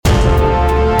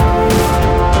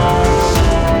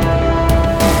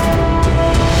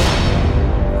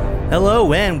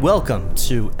Hello and welcome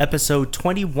to episode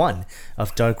 21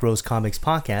 of Dark Rose Comics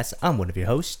Podcast. I'm one of your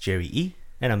hosts, Jerry E.,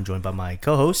 and I'm joined by my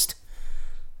co-host,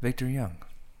 Victor Young.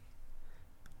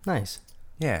 Nice.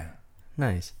 Yeah.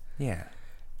 Nice. Yeah.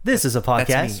 This is a That's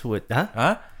podcast me. with... Huh?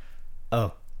 Huh?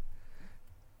 Oh.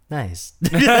 Nice.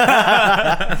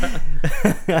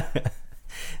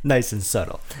 Nice and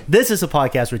subtle. This is a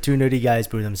podcast where two nerdy guys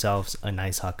brew themselves a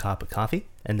nice hot cup of coffee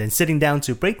and then sitting down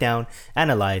to break down,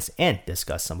 analyze, and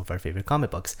discuss some of our favorite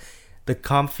comic books. The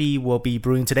coffee we'll be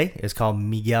brewing today is called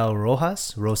Miguel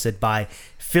Rojas, roasted by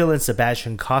Phil and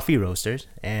Sebastian Coffee Roasters,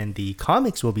 and the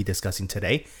comics we'll be discussing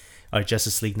today are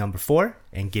Justice League number 4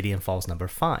 and Gideon Falls number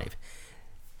 5.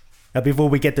 Now, before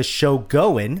we get the show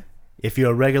going, if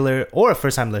you're a regular or a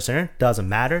first-time listener, doesn't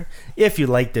matter. If you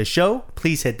like this show,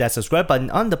 please hit that subscribe button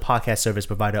on the podcast service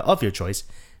provider of your choice.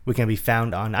 We can be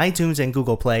found on iTunes and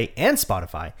Google Play and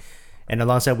Spotify. And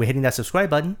alongside with hitting that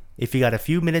subscribe button, if you got a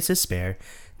few minutes to spare,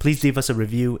 please leave us a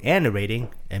review and a rating,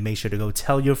 and make sure to go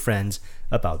tell your friends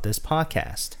about this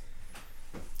podcast.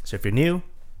 So if you're new,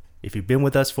 if you've been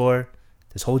with us for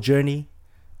this whole journey,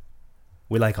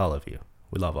 we like all of you.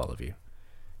 We love all of you.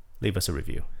 Leave us a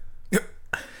review.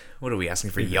 What are we asking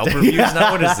for? Yelp reviews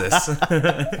now? What is this?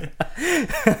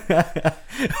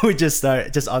 We just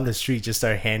on the street,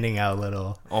 start handing out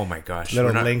little Oh my gosh.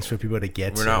 links for people to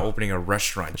get We're to. not opening a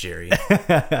restaurant, Jerry.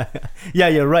 Yeah,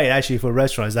 you're right. Actually, for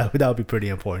restaurants, that would be pretty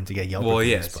important to get Yelp Well,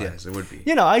 reviews. yes, it would be.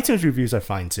 You know, iTunes reviews are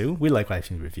fine too. We like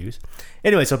iTunes reviews.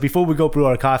 Anyway, so before we go brew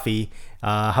our coffee,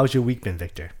 how's your week been,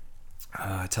 Victor?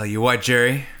 Tell you what,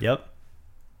 Jerry. Yep.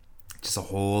 Just a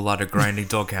whole lot of grinding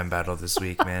Dokkan Battle this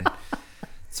week, man.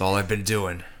 That's all I've been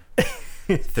doing.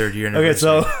 Third year anniversary.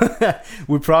 Okay, so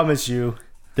we promise you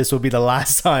this will be the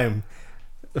last time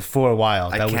for a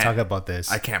while that we talk about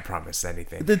this. I can't promise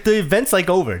anything. The event's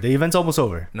over. The event's almost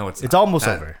over. No, it's not. almost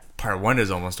over. Part 1 is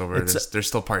almost over. There's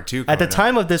still part 2 coming At the up.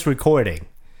 time of this recording,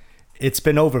 it's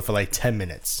been over for like 10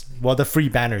 minutes. Well, the free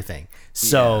banner thing.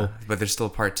 So, Yeah, but there's still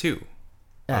part 2.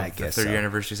 I The guess third year so.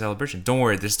 anniversary celebration. Don't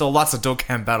worry, there's still lots of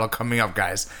Dokkan Battle coming up,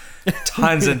 guys.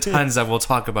 Tons and tons that we'll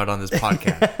talk about on this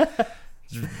podcast.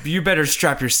 You better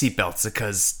strap your seatbelts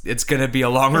because it's gonna be a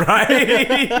long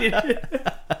ride.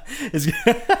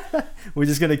 We're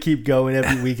just gonna keep going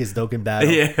every week as Dokkan Battle.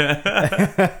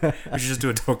 Yeah, we should just do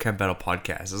a Dokkan Battle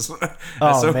podcast. That's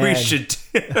Oh, what we man. should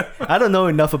do. I don't know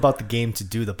enough about the game to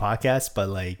do the podcast, but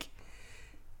like,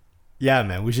 yeah,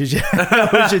 man, we should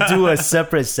do a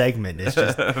separate segment. It's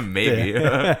just Maybe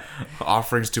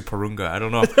offerings to Parunga. I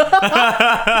don't know.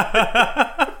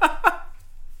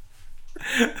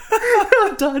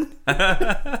 I'm done.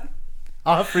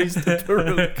 Offerings to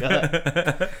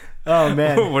Peruka. Oh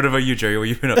man. What about you, Jerry? What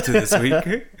have you been up to this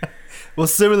week? Well,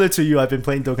 similar to you, I've been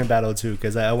playing Dokkan Battle too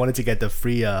because I wanted to get the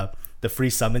free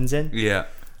summons in. Yeah.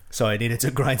 So I needed to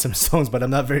grind some stones, but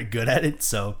I'm not very good at it.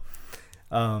 So,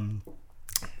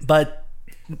 but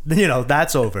you know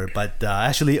that's over. But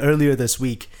actually, earlier this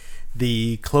week,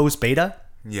 the closed beta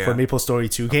for Maple Story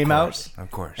 2 came out.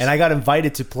 Of course. And I got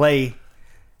invited to play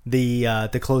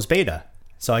the closed beta.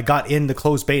 So I got in the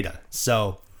closed beta.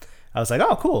 So I was like,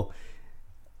 oh, cool.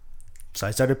 So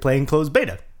I started playing closed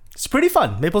beta. It's pretty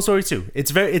fun. Maple Story 2.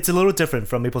 It's a little different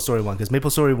from Maple Story 1 because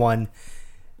Maple Story 1,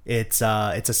 it's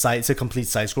a complete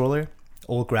side scroller,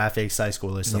 old graphics, side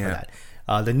scroller, stuff like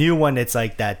that. The new one, it's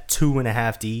like that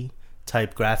 2.5D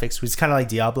type graphics, which is kind of like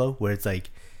Diablo, where it's like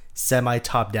semi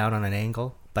top down on an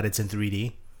angle, but it's in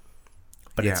 3D.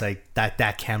 But it's like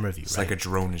that camera view. It's right? like a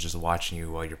drone is just watching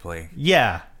you while you're playing.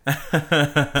 Yeah,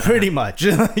 pretty much.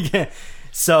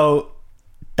 So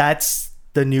that's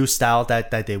the new style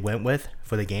that they went with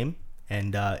for the game,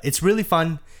 and it's really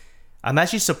fun. I'm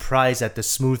actually surprised at the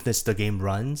smoothness the game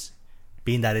runs,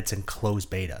 being that it's in closed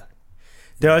beta.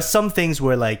 There are some things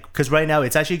where like, because right now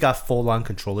it's actually got full-on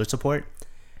controller support,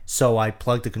 so I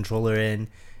plugged the controller in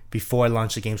before I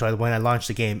launched the game. So when I launched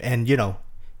the game, and you know,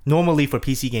 normally for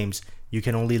PC games, you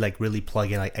can only like really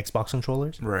plug in like Xbox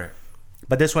controllers. Right.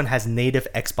 But this one has native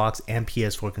Xbox and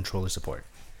PS4 controller support,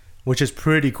 which is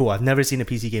pretty cool. I've never seen a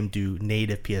PC game do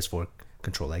native PS4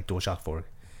 controller, like DualShock 4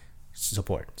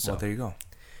 support. So Well, there you go.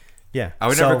 yeah, I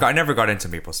never got into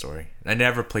Maple Story. I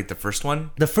never played the first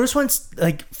one. The first one's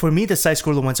like, for me, the side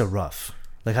scroller ones are rough.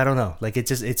 Like, I don't know. Like,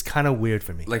 it's kind of weird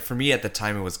for me. Like for me at the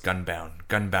time, it was Gunbound.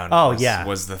 Gunbound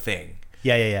was the thing.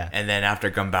 Yeah. And then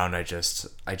after Gunbound, I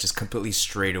just completely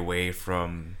strayed away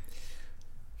from,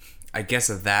 I guess,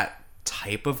 of that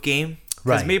type of game.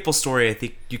 Because Right. Maple Story, I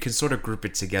think you can sort of group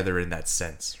it together in that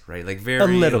sense, right? Like very A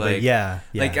little like, bit, yeah.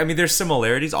 Like I mean, there's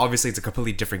similarities. Obviously, it's a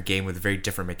completely different game with very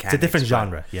different mechanics. It's a different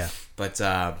genre, yeah. But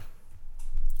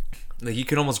Like you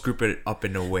can almost group it up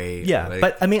in a way. Yeah, like,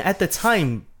 but I mean, at the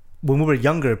time when we were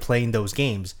younger playing those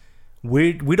games,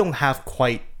 we don't have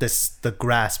quite the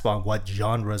grasp on what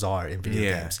genres are in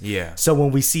video games. Yeah. So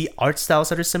when we see art styles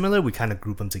that are similar, we kind of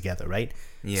group them together, right?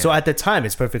 Yeah. So at the time,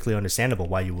 it's perfectly understandable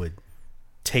why you would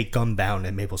take Gunbound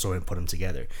and MapleStory and put them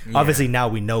together. Yeah. Obviously, now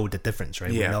we know the difference,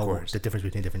 right? Yeah, we of know course. the difference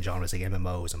between different genres like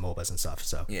MMOs and MOBAs and stuff.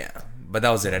 So Yeah, but that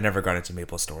was it. I never got into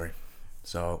MapleStory,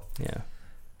 so yeah.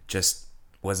 just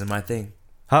wasn't my thing.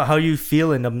 How are you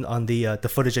feeling on the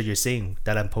footage that you're seeing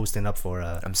that I'm posting up for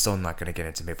I'm still not gonna get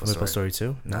into MapleStory. MapleStory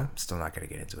 2? No, I'm still not gonna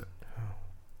get into it.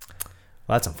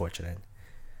 Well, that's unfortunate.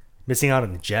 Missing out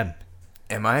on a gem.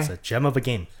 Am I? It's a gem of a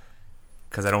game.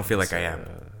 Because I don't feel like I am.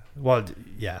 Well,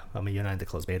 yeah. I mean, you're not in the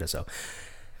closed beta, so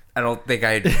I don't think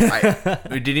it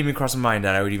didn't even cross my mind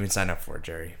that I would even sign up for it,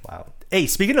 Jerry. wow. Hey,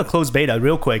 speaking of closed beta,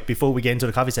 real quick before we get into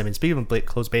the coffee segment. Speaking of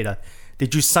closed beta,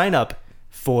 did you sign up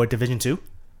for Division 2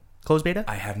 closed beta?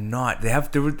 I have not.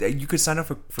 You could sign up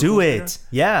for Do closed it. beta?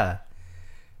 Yeah.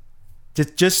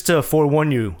 Just to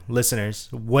forewarn you, listeners,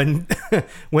 when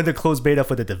when the closed beta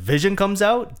for the Division comes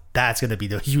out, that's gonna be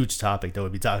the huge topic that we'll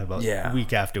be talking about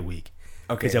week after week.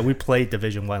 Okay. Because we played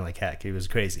Division 1 like heck. It was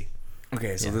crazy.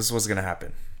 Okay, so this is what's gonna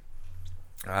happen.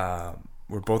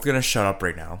 We're both gonna shut up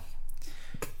right now.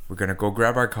 We're gonna go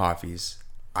grab our coffees.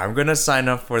 I'm gonna sign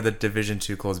up for the Division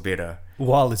 2 closed beta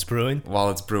While it's brewing. while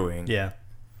it's brewing. Yeah.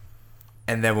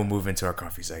 And then we'll move into our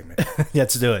coffee segment.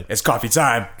 Let's do it. It's coffee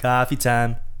time. Coffee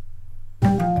time.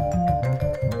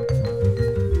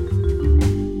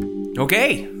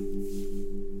 Okay.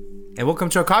 And welcome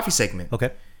to our coffee segment,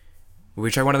 Okay. where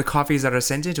we try one of the coffees that are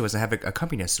sent in to us and have it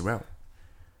accompany us throughout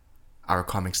our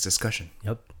comics discussion.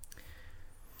 Yep.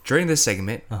 During this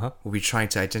segment, Uh-huh. we'll be trying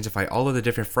to identify all of the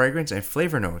different fragrance and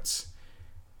flavor notes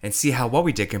and see how well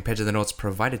we did compared to the notes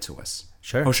provided to us.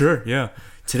 Sure. Oh, sure. Yeah.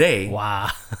 Today, Wow.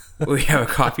 we have a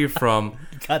coffee from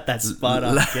Got that spot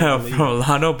on. Can't believe it. from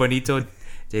Llano Bonito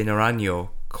de Naranjo,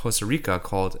 Costa Rica,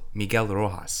 called Miguel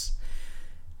Rojas.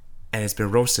 And it's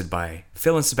been roasted by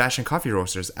Phil and Sebastian Coffee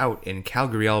Roasters out in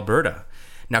Calgary, Alberta.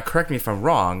 Now, correct me if I'm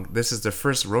wrong. This is the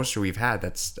first roaster we've had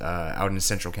that's out in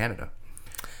central Canada.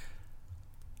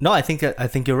 No, I think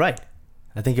you're right.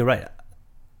 I think you're right.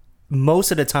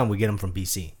 Most of the time we get them from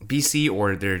BC. BC,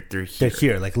 or they're here. They're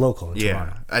here, like local in Yeah,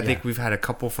 Toronto. I think we've had a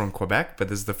couple from Quebec, but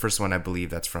this is the first one I believe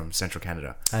that's from Central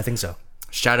Canada. I think so.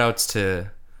 Shout outs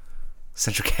to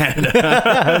Central Canada.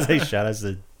 I was like, shout out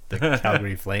to the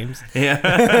Calgary Flames.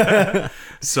 Yeah.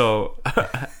 So,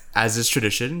 as is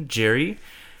tradition, Jerry,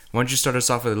 why don't you start us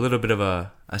off with a little bit of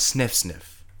a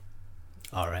sniff?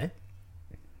 All right.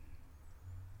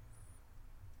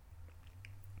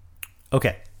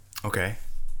 Okay. Okay.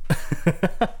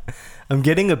 I'm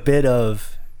getting a bit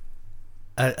of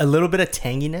a little bit of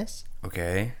tanginess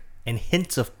Okay. and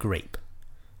hints of grape.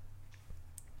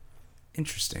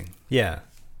 Interesting. Yeah.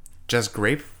 Just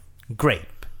grape?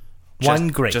 Grape. One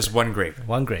grape. Just one grape.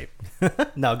 One grape.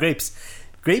 No, grapes.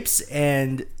 Grapes,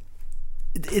 and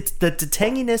it's the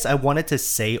tanginess. I wanted to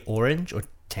say orange or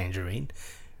tangerine,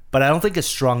 but I don't think it's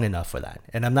strong enough for that.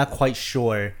 And I'm not quite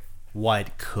sure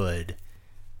what could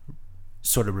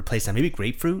sort of replace that. Maybe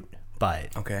grapefruit,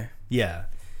 but Okay. yeah.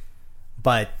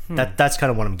 But that's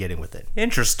kind of what I'm getting with it.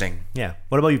 Interesting. Yeah.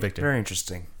 What about you, Victor? Very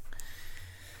interesting.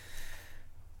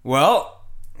 Well,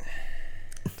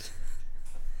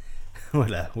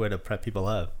 Where to prep people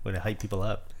up, where to hype people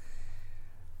up.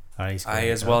 All right, I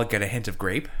as well get a hint of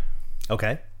grape.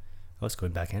 Okay. Oh, it's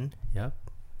going back in. Yep.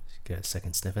 Just get a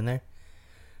second sniff in there.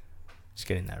 Just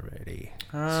getting that ready.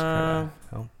 Oh,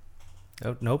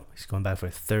 nope. He's going back for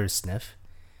a third sniff.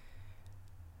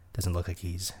 Doesn't look like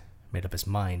he's made up his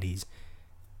mind.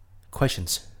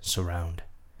 Questions surround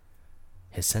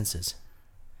his senses.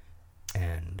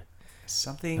 And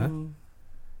Something on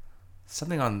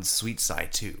the sweet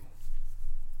side too.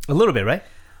 a little bit, right?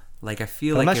 Like I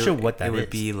feel I'm like not sure what that it would is.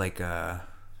 be like a.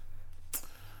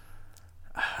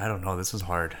 I don't know. This was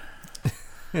hard.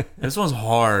 This one's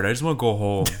hard. I just want to go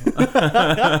home.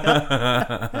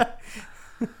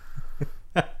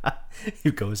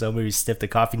 You go somewhere, you sniff the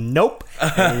coffee. Nope.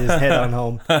 And you just head on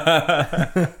home.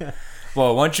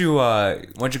 Well, why don't you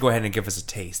go ahead and give us a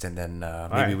taste, and then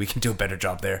maybe right. we can do a better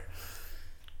job there.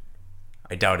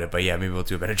 I doubt it, but yeah, maybe we'll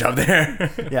do a better job there.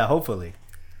 Yeah, hopefully.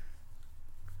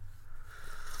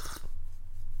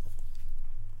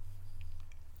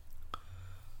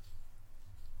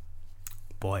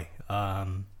 Boy, I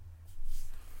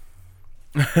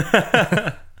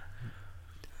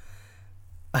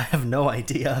have no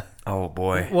idea. Oh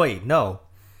boy. Wait, no.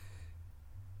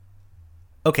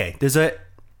 Okay,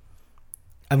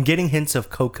 I'm getting hints of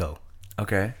cocoa.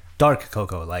 Okay. Dark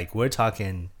cocoa. Like, we're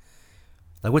talking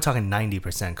Like we're talking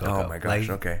 90% cocoa. Oh my gosh, Like,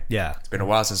 okay. Yeah. It's been a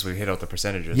while since we hit out the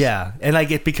percentages. Yeah. And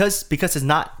like because it's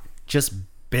not just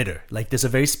bitter. Like there's a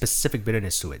very specific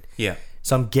bitterness to it. Yeah.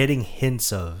 So I'm getting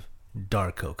hints of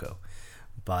dark cocoa.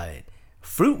 But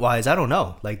fruit wise, I don't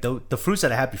know. Like the fruits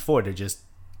that I had before, they just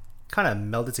kind of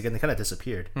melted together. They kind of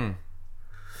disappeared.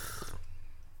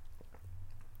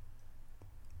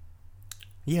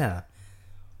 Yeah.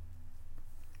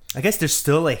 I guess there's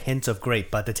still a hint of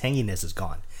grape, but the tanginess is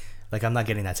gone. Like I'm not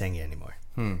getting that tangy anymore.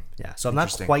 Yeah. So I'm not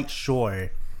Interesting. quite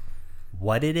sure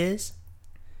what it is.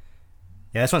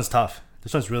 Yeah, this one's tough.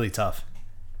 This one's really tough.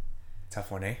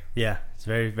 Tough one, eh? Yeah, it's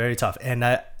very, very tough. And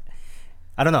I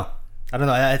don't know.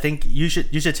 I think you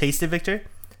should taste it, Victor,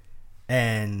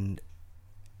 and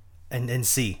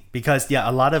see, because yeah,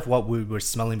 a lot of what we were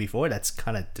smelling before, that's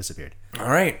kind of disappeared. All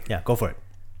right. Yeah, go for it.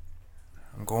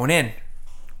 I'm going in.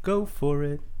 Go for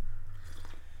it.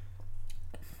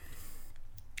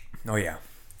 Oh, yeah.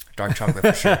 Dark chocolate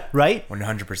for sure. Right?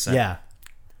 100%. Yeah.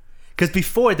 Because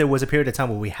before there was a period of time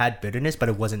where we had bitterness, but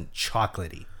it wasn't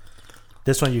chocolatey.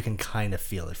 This one you can kind of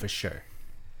feel it for sure.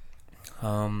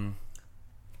 I'm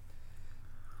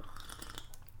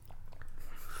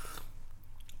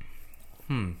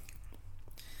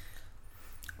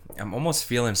almost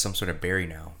feeling some sort of berry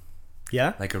now.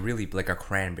 Yeah? Like a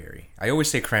cranberry. I always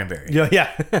say cranberry,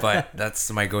 Yeah. but that's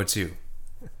my go-to.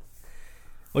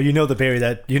 Well, you know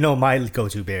my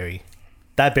go-to berry.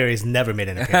 That berry's never made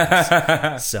an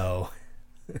appearance. So,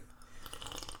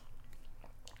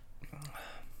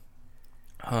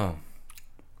 Huh.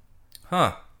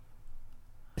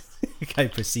 the guy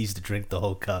proceeds to drink the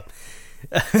whole cup.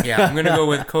 Yeah, I'm gonna go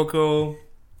with cocoa,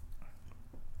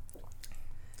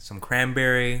 some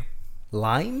cranberry,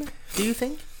 Lime, do you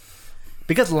think?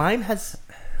 Because lime has,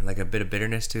 like a bit of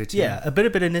bitterness to it too. yeah, a bit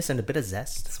of bitterness and a bit of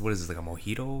zest. So what is this, like a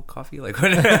mojito coffee? Like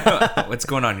what, what's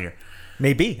going on here?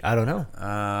 Maybe. I don't know.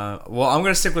 Well, I'm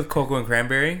gonna stick with cocoa and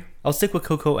cranberry. I'll stick with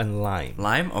cocoa and lime.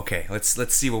 Lime? Okay,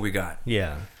 let's see what we got.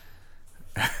 Yeah.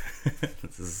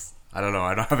 I don't know.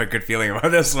 I don't have a good feeling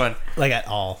about this one. Like at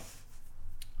all.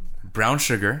 Brown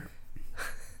sugar,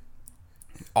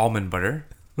 almond butter,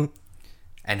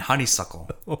 and honeysuckle.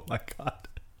 Oh my god.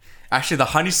 Actually, the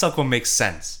honeysuckle makes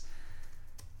sense.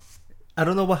 I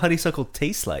don't know what honeysuckle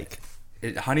tastes like.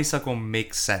 Honeysuckle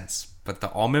makes sense, but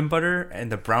the almond butter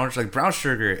and the brown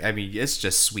sugar, I mean, it's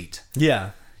just sweet.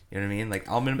 Yeah. You know what I mean? Like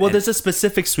almond. Well, and, there's a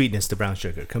specific sweetness to brown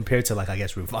sugar compared to, like, I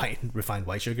guess refined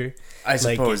white sugar. I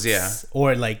suppose, Like, yeah.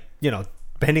 Or like,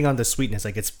 depending on the sweetness,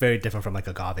 like it's very different from like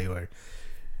agave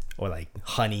or like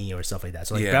honey or stuff like that.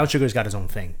 So like Yeah. brown sugar's got its own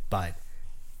thing, but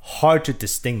hard to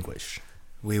distinguish.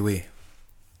 Oui.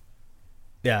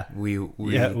 Yeah. We.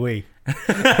 Yeah, we.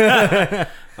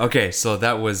 Okay, so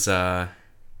that was an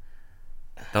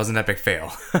epic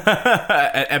fail.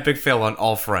 An epic fail on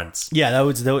all fronts. Yeah, that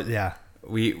was yeah.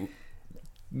 We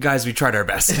tried our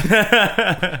best.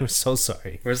 We're so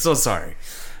sorry. We're so sorry.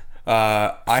 Phil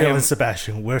and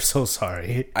Sebastian, we're so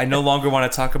sorry. I no longer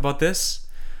want to talk about this.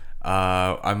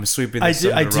 I'm sweeping I this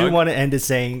do under the rug. want to end it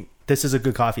saying this is a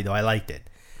good coffee though. I liked it.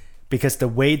 Because the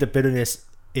way the bitterness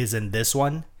is in this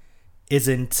one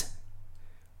isn't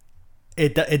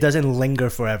it doesn't linger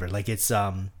forever. Like it's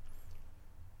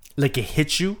like it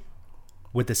hits you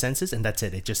with the senses and that's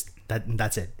it. It just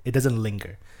that's it. It doesn't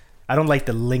linger. I don't like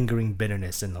the lingering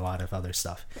bitterness in a lot of other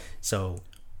stuff. So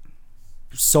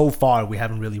far we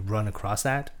haven't really run across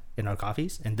that in our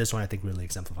coffees, and this one I think really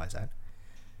exemplifies that.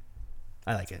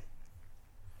 I like it.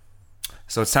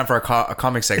 So it's time for a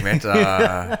comic segment.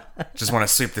 Just want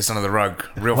to sweep this under the rug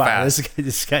real fast.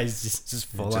 This guy's just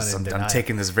full on. I'm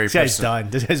taking this very This guy's personally.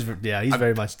 done. This guy's, yeah, he's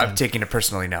very much done. I'm taking it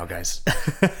personally now, guys.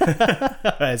 All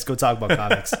right, let's go talk about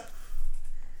comics.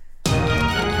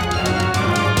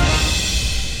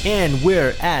 And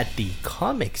we're at the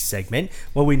comic segment.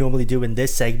 What we normally do in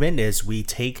this segment is we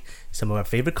take some of our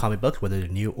favorite comic books, whether they're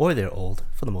new or they're old.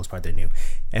 For the most part, they're new.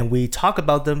 And we talk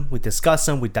about them, we discuss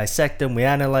them, we dissect them, we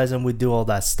analyze them, we do all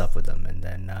that stuff with them, and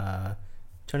then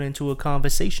turn it into a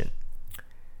conversation.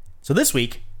 So this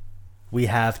week, we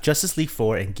have Justice League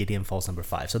 4 and Gideon Falls number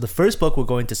 5. So the first book we're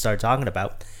going to start talking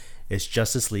about is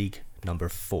Justice League number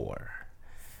 4.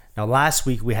 Now last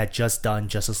week we had just done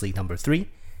Justice League number 3.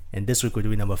 And this week we're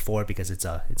doing number 4 because it's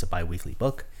a bi-weekly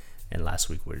book. And last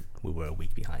week we were a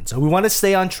week behind. So we want to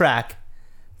stay on track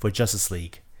for Justice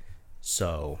League.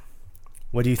 So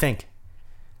what do you think?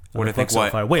 What do you think?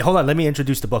 What? Far? Wait, hold on. Let me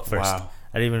introduce the book first. Wow.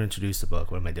 I didn't even introduce the book.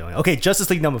 What am I doing? Okay, Justice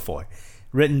League number 4.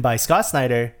 Written by Scott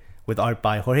Snyder with art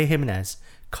by Jorge Jimenez,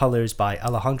 colors by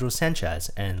Alejandro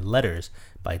Sanchez, and letters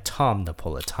by Tom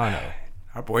Napolitano.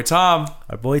 Our boy Tom.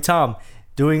 Our boy Tom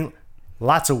doing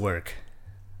lots of work.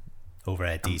 over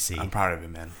at DC. I'm proud of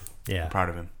him, man. Yeah. I'm proud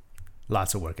of him.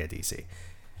 Lots of work at DC.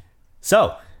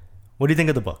 So, what do you think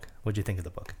of the book? What do you think of the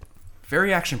book?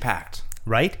 Very action packed.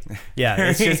 Right? Yeah,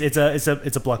 it's just it's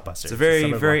a blockbuster. It's a very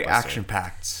summer very blockbuster. action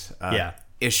packed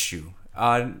issue.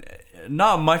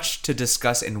 Not much to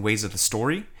discuss in ways of the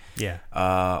story. Yeah.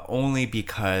 Only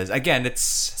because again, it's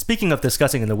Speaking of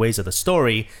discussing in the ways of the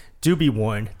story, do be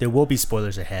warned, there will be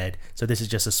spoilers ahead. So this is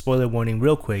just a spoiler warning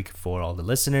real quick for all the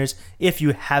listeners. If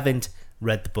you haven't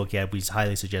read the book yet, we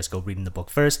highly suggest go reading the book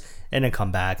first and then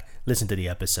come back, listen to the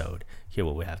episode, hear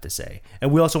what we have to say.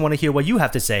 And we also want to hear what you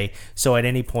have to say. So at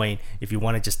any point, if you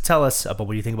want to just tell us about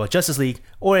what you think about Justice League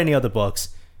or any other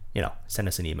books, send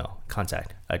us an email,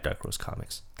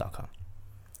 contact@darkrosecomics.com.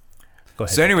 Go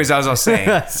ahead. so. Anyways, as I was saying,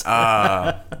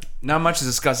 not much to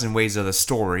discuss in ways of the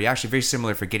story. Actually, very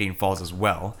similar for Gideon Falls as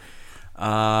well.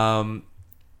 But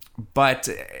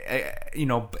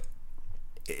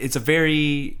it's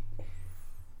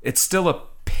still a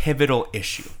pivotal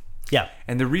issue. Yeah.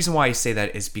 And the reason why I say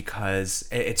that is because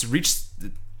it's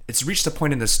reached a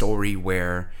point in the story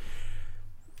where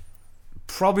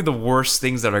probably the worst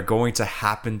things that are going to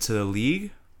happen to the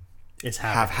league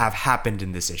have happened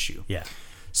in this issue. Yeah.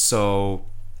 So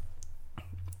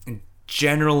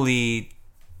generally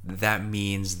that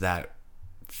means that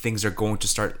things are going to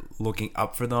start looking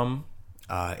up for them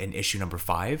in issue number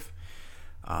 5,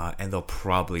 and they'll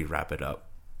probably wrap it up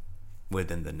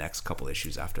within the next couple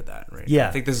issues after that, right? Yeah.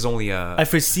 I think this is only I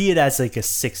foresee it as like a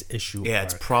 6-issue yeah, arc.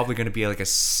 it's probably going to be like a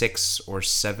 6 or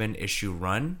 7 issue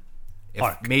run.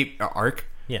 Arc. Maybe arc.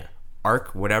 Yeah.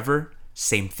 Arc, whatever.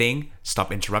 Same thing.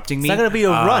 Stop interrupting me. It's not going to be a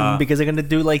run because they're going to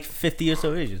do like 50 or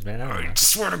so issues, man. I don't know. I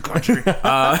swear to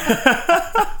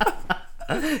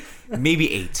God.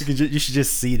 Maybe 8. You should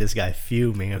just see this guy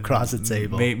fuming across the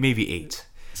table. Maybe 8.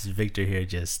 This is Victor here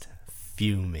just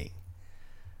fuming.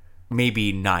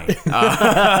 Maybe 9.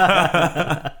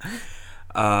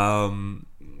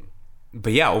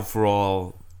 But yeah,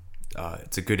 overall,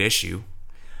 it's a good issue.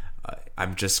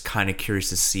 I'm just kind of curious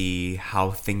to see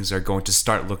how things are going to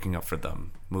start looking up for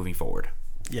them moving forward.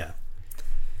 Yeah.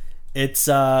 It's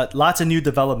lots of new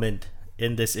development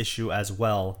in this issue as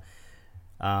well.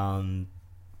 Now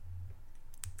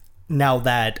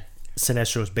that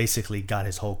Sinestro's basically got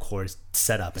his whole core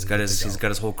set up. He's got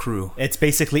his whole crew. It's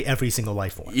basically every single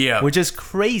life form. Yeah. Which is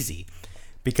crazy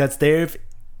because they've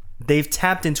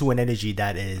tapped into an energy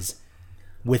that is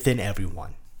within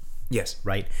everyone. Yes.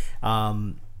 Right?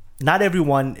 Not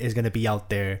everyone is going to be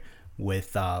out there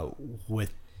with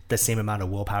the same amount of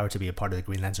willpower to be a part of the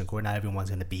Green Lantern Corps. Not everyone's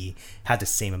going to have the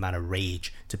same amount of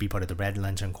rage to be part of the Red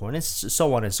Lantern Corps, and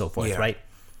so on and so forth, right?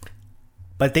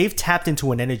 But they've tapped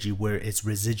into an energy where it's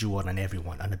residual on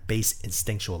everyone on a base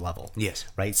instinctual level. Yes.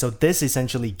 Right? So this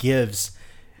essentially gives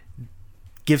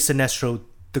Sinestro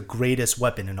the greatest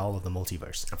weapon in all of the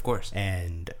multiverse. Of course.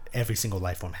 And every single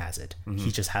life form has it. Mm-hmm.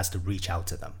 He just has to reach out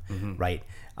to them. Mm-hmm. Right?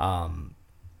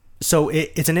 So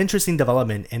it's an interesting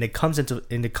development, and it comes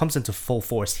into full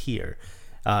force here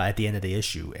at the end of the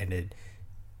issue, and it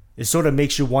sort of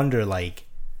makes you wonder, like,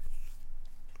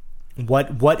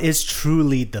 what is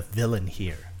truly the villain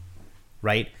here,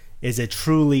 right? Is it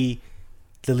truly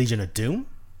the Legion of Doom?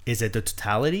 Is it the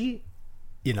totality?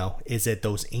 Is it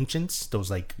those ancients, those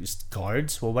like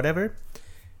guards or whatever?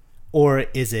 Or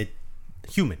is it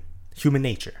human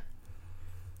nature?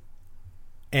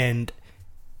 And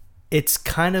it's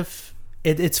kind of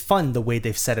it's fun the way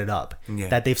they've set it up. Yeah.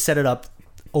 That they've set it up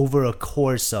over a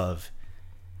course of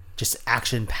just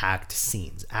action-packed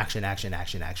scenes, action,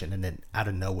 and then out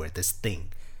of nowhere, this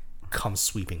thing comes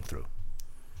sweeping through.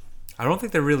 I don't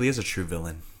think there really is a true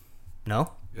villain.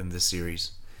 No? In this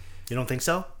series. You don't think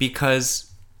so?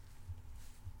 Because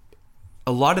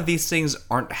a lot of these things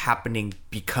aren't happening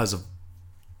because of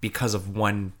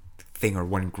one thing or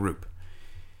one group.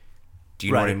 Do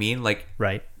you know what I mean? Like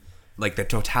the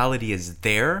totality is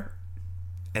there,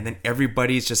 and then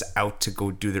everybody's just out to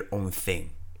go do their own thing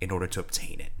in order to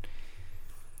obtain it.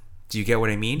 Do you get what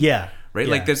I mean? Yeah. Right?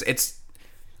 Yeah. Like the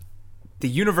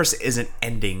universe isn't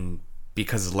ending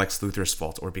because it's Lex Luthor's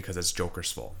fault or because it's Joker's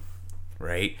fault.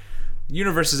 Right? The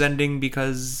universe is ending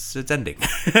because it's ending.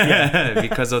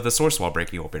 Because of the source wall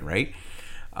breaking open, right?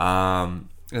 And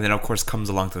then of course comes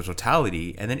along to the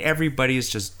totality, and then everybody is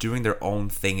just doing their own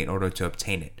thing in order to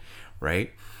obtain it,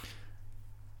 right?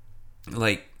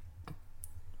 Like,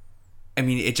 I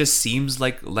mean, it just seems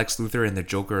like Lex Luthor and the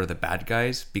Joker are the bad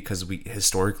guys because we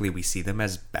historically see them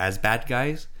as bad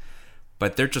guys,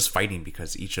 but they're just fighting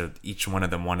because each one of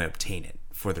them want to obtain it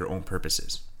for their own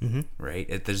purposes,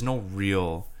 right? There's no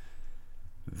real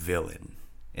villain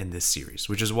in this series,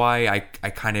 which is why I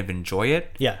kind of enjoy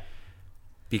it. Yeah.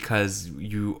 because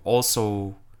you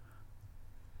also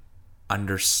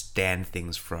understand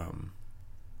things from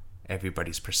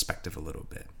everybody's perspective a little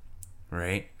bit,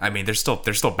 right? I mean, they're still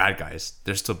bad guys.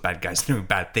 They're still bad guys doing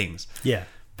bad things. Yeah.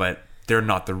 But they're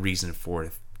not the reason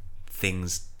for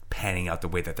things panning out the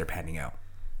way that they're panning out,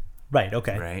 Right.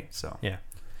 Okay. right? So Yeah.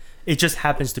 It just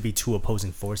happens to be two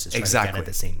opposing forces trying to get at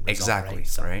the same result, exactly, right?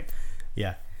 So, right?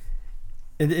 yeah.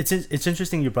 And it's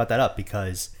interesting you brought that up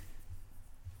because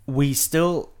we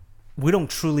don't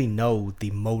truly know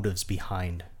the motives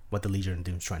behind what the Legion of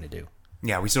Doom is trying to do.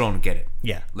 Yeah, we still don't get it.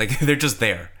 Yeah. Like they're just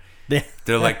there.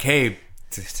 They're like, hey,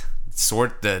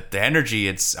 sort the energy.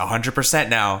 It's 100%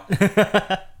 now.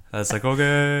 That's like,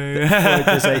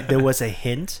 okay. There was a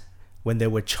hint when they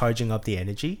were charging up the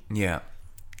energy. Yeah.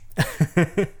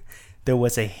 There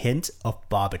was a hint of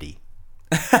Bobbity.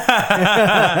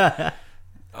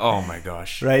 Oh my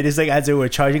gosh. Right? It's like as they were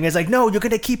charging, it's like, no, you're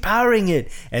gonna keep powering it.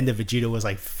 And the Vegeta was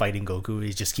like fighting Goku.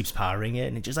 He just keeps powering it,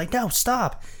 and it's just like, no,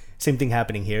 stop. Same thing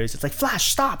happening here. It's like,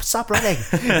 Flash, stop running.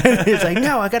 And it's like,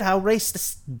 no, I gotta outrace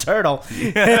this turtle.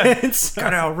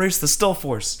 Gotta outrace the Still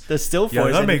Force. The Still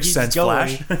Force. Yeah, that makes sense,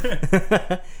 going.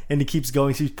 Flash. And he keeps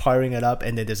going, he's powering it up,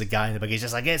 and then there's a guy in the back. He's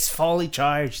just like, it's fully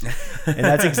charged. And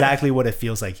that's exactly what it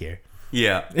feels like here.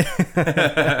 Yeah.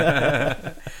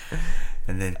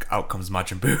 And then out comes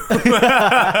Majin Buu.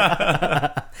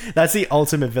 That's the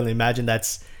ultimate villain. Imagine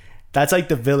that's like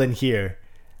the villain here.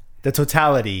 The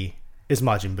totality is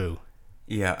Majin Buu.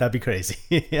 Yeah. That'd be crazy.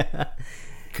 Yeah.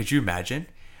 Could you imagine?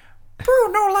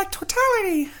 Buu, no, like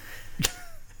totality.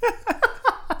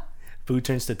 Buu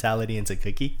turns totality into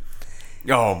Cookie.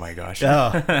 Oh my gosh.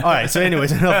 Oh. All right. So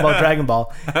anyways, enough about Dragon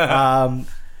Ball.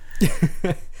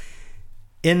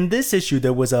 In this issue,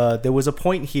 there was a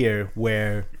point here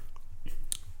where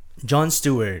John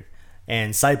Stewart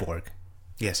and Cyborg,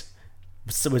 Yes.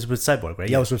 it was with Cyborg, right?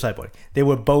 Yeah, it was with Cyborg. They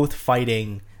were both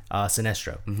fighting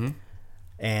Sinestro. Mm-hmm.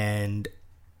 And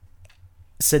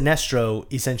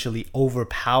Sinestro essentially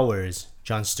overpowers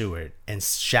John Stewart and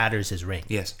shatters his ring.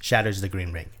 Yes. Shatters the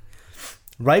green ring.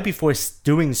 Right before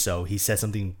doing so, he said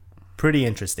something pretty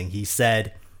interesting. He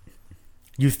said,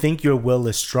 "You think your will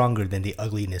is stronger than the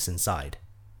ugliness inside."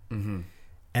 Mm-hmm.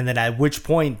 And then at which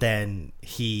point then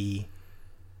he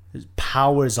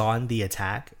powers on the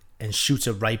attack and shoots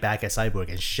it right back at Cyborg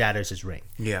and shatters his ring.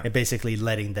 Yeah. And basically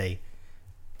letting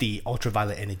the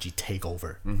ultraviolet energy take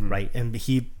over, right? And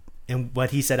what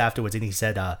he said afterwards, and he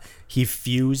said he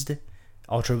fused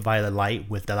ultraviolet light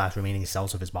with the last remaining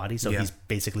cells of his body, so he's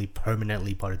basically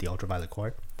permanently part of the ultraviolet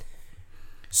core.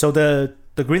 So the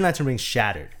Green Lantern ring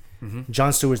shattered.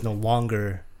 John Stewart is no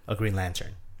longer a Green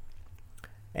Lantern,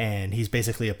 and he's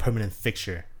basically a permanent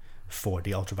fixture for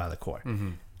the ultraviolet core.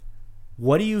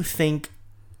 What do you think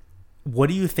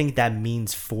that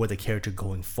means for the character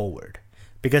going forward?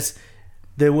 Because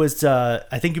there was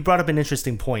I think you brought up an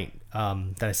interesting point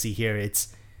that I see here.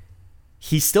 It's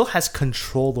he still has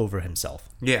control over himself.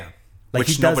 Yeah. Like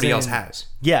Which nobody else has.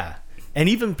 Yeah. And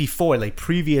even before, like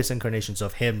previous incarnations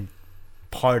of him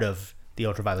part of the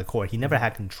ultraviolet core, he never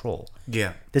had control.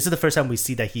 Yeah. This is the first time we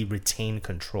see that he retained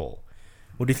control.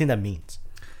 What do you think that means?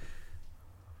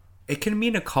 It can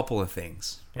mean a couple of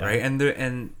things, right? And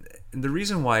the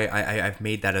reason why I've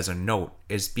made that as a note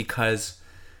is because,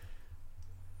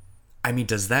 I mean,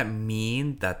 does that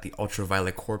mean that the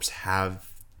ultraviolet corpse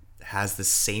has the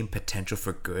same potential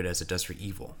for good as it does for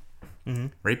evil?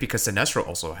 Right? Because Sinestro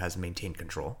also has maintained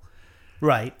control.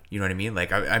 Right. You know what I mean?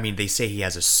 Like, I mean, they say he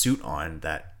has a suit on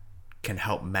that can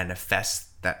help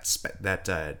manifest the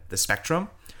spectrum.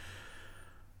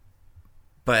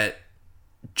 But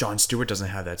John Stewart doesn't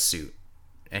have that suit,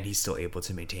 and he's still able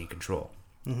to maintain control.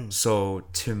 So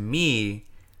to me,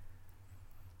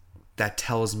 that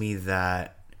tells me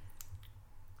that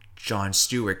John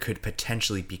Stewart could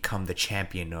potentially become the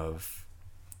champion of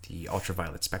the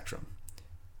ultraviolet spectrum,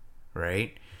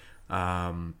 right?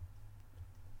 How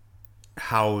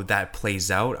that plays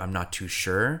out, I'm not too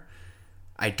sure.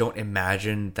 I don't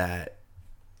imagine that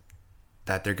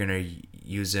they're gonna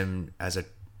use him as a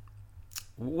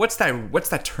what's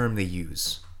that term they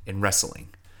use in wrestling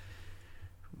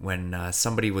when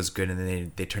somebody was good and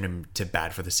then they turn him to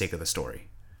bad for the sake of the story.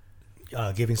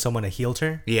 Giving someone a heel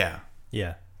turn? Yeah.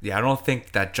 Yeah. Yeah, I don't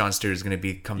think that John Stewart is going to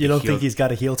become You don't think he's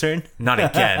got a heel turn? Not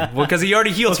again. Well, because he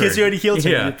already heel turned. Because he already heel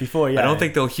turned it before, yeah. I don't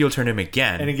think they'll heel turn him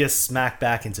again. And he gets smacked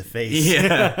back into face.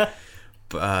 Yeah.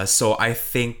 So I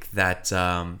think that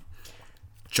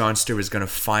John Stewart is going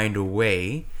to find a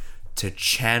way to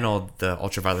channel the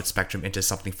ultraviolet spectrum into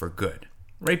something for good.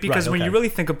 Right? Because when you really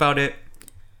think about it,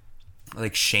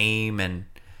 like Shame and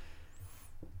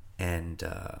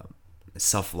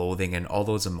self-loathing and all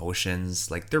those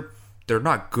emotions, like they're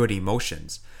not good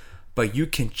emotions, but you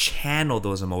can channel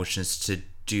those emotions to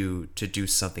do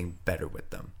something better with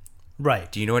them.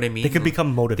 Right. Do you know what I mean? They could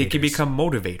become motivators. They could become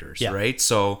motivators, Yeah. right?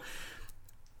 So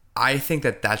I think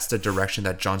that that's the direction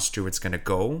that Jon Stewart's going to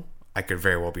go. I could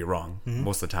very well be wrong.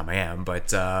 Most of the time I am, but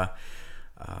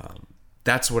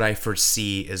that's what I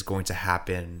foresee is going to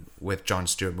happen with Jon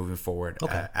Stewart moving forward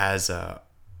as a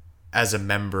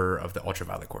member of the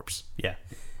Ultraviolet Corps. Yeah.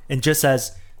 And just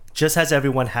as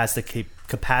everyone has the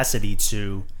capacity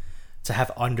to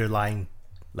have underlying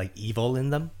like evil in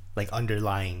them, like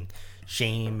underlying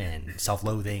shame and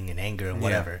self-loathing and anger and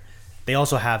whatever, they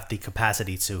also have the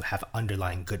capacity to have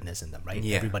underlying goodness in them, right?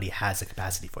 Yeah. Everybody has the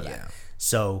capacity for that. Yeah.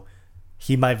 So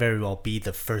he might very well be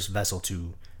the first vessel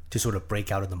to sort of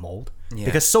break out of the mold. Yeah.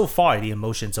 Because so far, the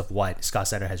emotions of what Scott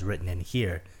Snyder has written in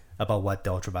here about what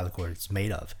the Ultraviolet Corps is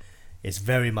made of is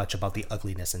very much about the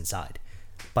ugliness inside.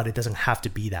 But it doesn't have to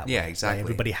be that way. Yeah, exactly. Right?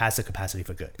 Everybody has the capacity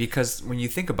for good. Because when you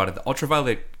think about it, the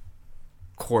Ultraviolet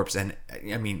Corps, and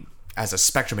I mean, as a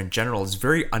spectrum in general, is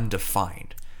very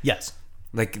undefined. Yes.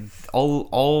 Like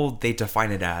all they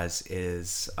define it as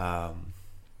is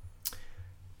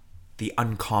the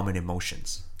uncommon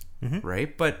emotions,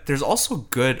 right? But there's also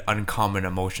good uncommon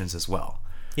emotions as well,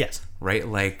 Yes. right?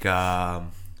 Like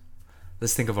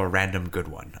let's think of a random good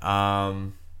one.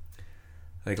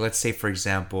 Like let's say, for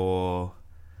example,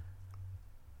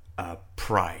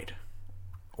 pride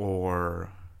or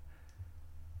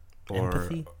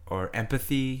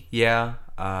empathy. Yeah.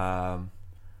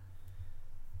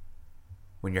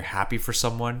 When you're happy for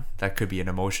someone, that could be an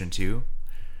emotion too,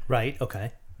 Right.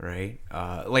 Okay. right?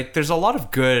 Like there's a lot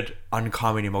of good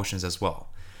uncommon emotions as well.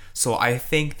 So I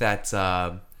think that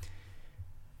Jon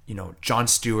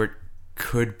Stewart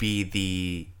could be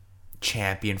the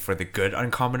champion for the good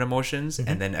uncommon emotions,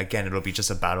 and then again it'll be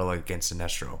just a battle against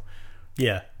Sinestro,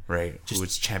 Yeah. right?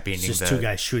 Who's championing It's just the two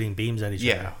guys shooting beams at each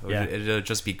yeah, other. Yeah. it'll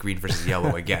just be green versus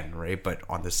yellow again, right? But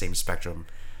on the same spectrum,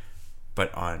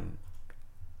 but on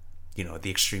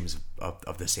the extremes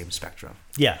of the same spectrum.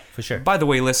 Yeah, for sure. By the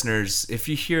way, listeners, if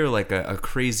you hear like a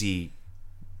crazy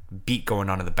beat going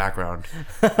on in the background,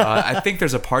 I think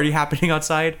there's a party happening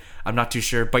outside. I'm not too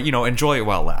sure, but enjoy it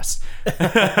while it lasts.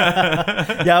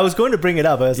 Yeah, I was going to bring it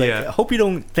up. I was like, Yeah. I hope you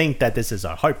don't think that this is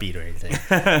our heartbeat or anything.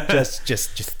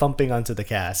 just thumping onto the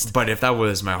cast. But if that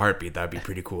was my heartbeat, that'd be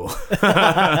pretty cool. You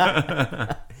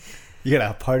got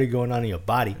a party going on in your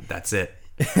body. That's it.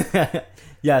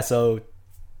 Yeah, so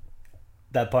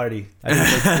that party, I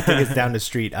think it's down the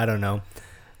street. I don't know,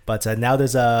 but now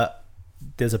there's a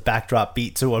backdrop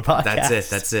beat to our podcast.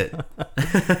 That's it.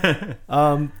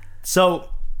 So,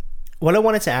 what I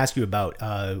wanted to ask you about,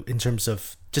 in terms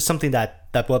of just something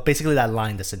that basically that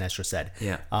line that Sinestro said.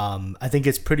 Yeah. I think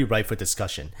it's pretty ripe for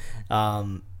discussion.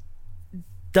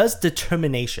 Does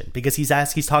determination, because he's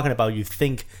talking about you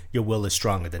think your will is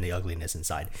stronger than the ugliness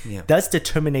inside. Yeah. Does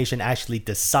determination actually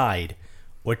decide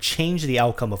or change the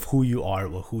outcome of who you are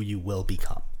or who you will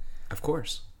become? Of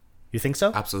course. You think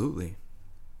so? Absolutely.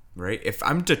 Right? If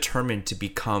I'm determined to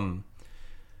become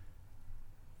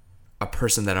a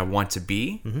person that I want to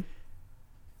be,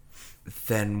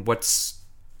 then what's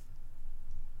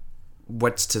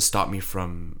to stop me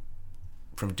from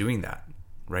doing that?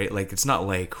 Right? Like it's not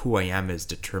like who I am is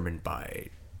determined by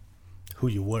Who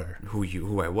you were.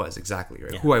 who I was, exactly,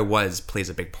 right? Yeah. Who I was plays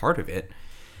a big part of it.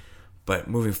 But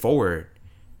moving forward,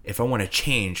 if I want to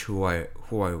change who I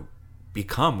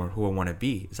become or who I want to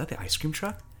be, is that the ice cream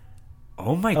truck?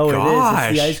 Oh my Oh, gosh!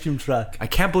 it is. It's the ice cream truck. I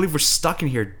can't believe we're stuck in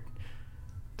here.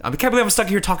 I can't believe I'm stuck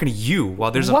here talking to you while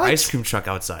there's What? an ice cream truck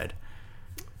outside.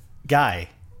 Guy,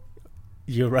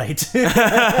 you're right.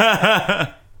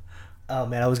 Oh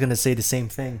man, I was gonna say the same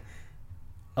thing.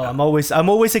 Oh, I'm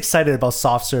always excited about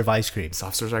soft serve ice cream.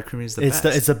 Soft serve ice cream is the It's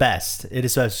best. it's the best. It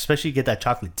is, especially you get that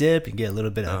chocolate dip and get a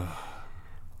little bit of.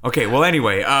 Okay, well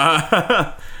anyway,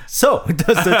 So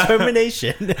does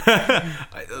determination,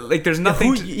 like there's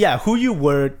nothing. who you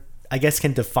were, I guess,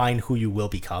 can define who you will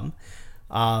become.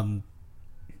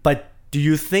 But do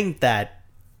you think that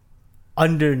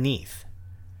underneath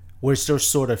we're still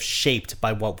sort of shaped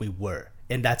by what we were,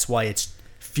 and that's why it's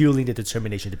fueling the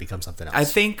determination to become something else? I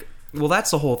think, well,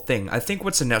 that's the whole thing. I think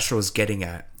what Sinestro is getting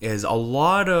at is a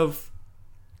lot of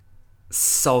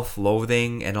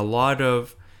self-loathing and a lot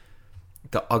of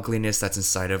the ugliness that's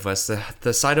inside of us,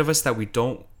 the side of us that we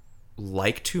don't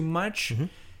like too much,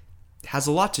 has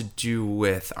a lot to do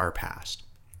with our past,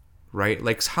 right?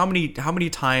 Like how many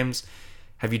times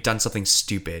have you done something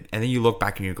stupid and then you look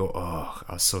back and you go, oh,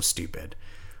 I was so stupid.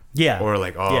 Yeah. Or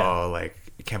like, oh, Yeah. like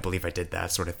I can't believe I did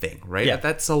that sort of thing, right? Yeah.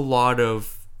 That's a lot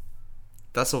of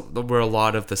where a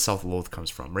lot of the self-loathe comes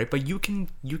from, right? But you can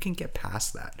get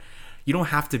past that. You don't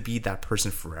have to be that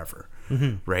person forever,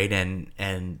 right?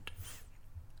 And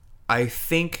I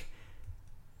think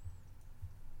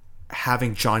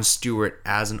having Jon Stewart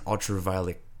as an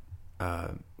Ultraviolet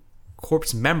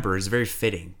Corps member is very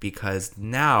fitting, because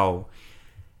now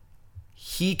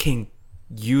he can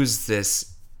use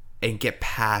this and get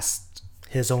past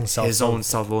his own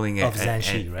self-loathing of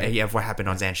Zhanshi, right? Yeah, what happened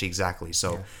on Zhanshi, exactly.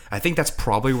 So I think that's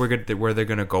probably where they're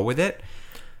gonna go with it.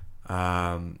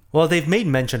 Well, they've made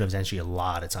mention of Zhanshi a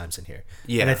lot of times in here,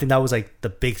 and I think that was like the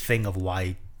big thing of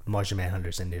why Martian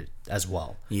Manhunter's in it as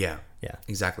well. Yeah,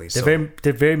 exactly.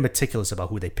 They're very meticulous about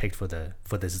who they picked for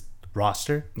this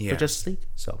roster for Justice League.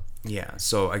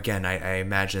 So again, I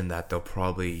imagine that they'll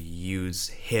probably use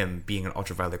him being an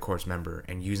Ultraviolet Corps member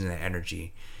and using that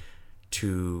energy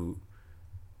to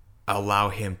allow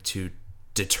him to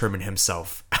determine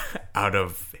himself out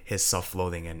of his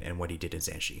self-loathing and what he did in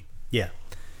Zhanshi. Yeah,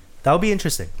 that would be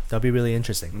interesting. That would be really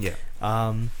interesting. Yeah.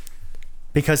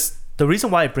 Because the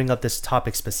reason why I bring up this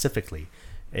topic specifically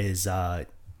is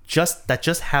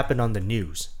just happened on the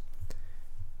news.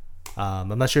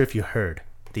 I'm not sure if you heard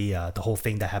the whole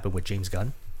thing that happened with James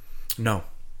Gunn. No.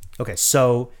 Okay,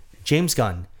 so James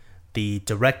Gunn, the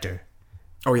director.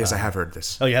 Oh yes, I have heard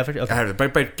this. Oh, you have heard? Okay. I heard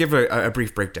it, but give a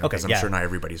brief breakdown, because Okay, I'm sure not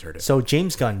everybody's heard it. So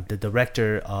James Gunn, the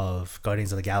director of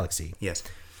Guardians of the Galaxy, Yes.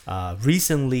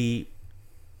 recently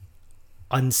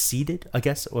unseated, I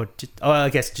guess, I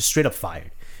guess just straight up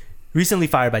fired. Recently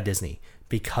fired by Disney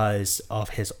because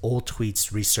of his old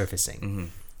tweets resurfacing.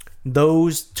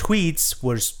 Those tweets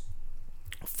were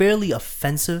fairly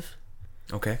offensive.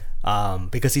 Okay.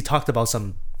 Because he talked about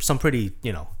some pretty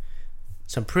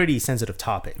sensitive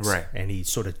topics, right? And he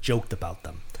sort of joked about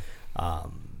them,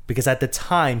 because at the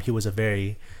time he was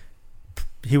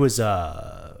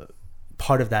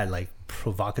part of that like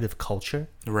provocative culture,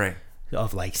 right?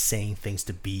 Of like saying things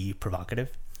to be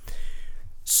provocative.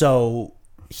 So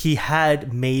he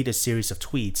had made a series of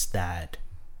tweets that,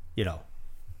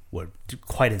 were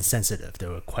quite insensitive. They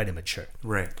were quite immature,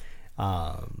 right?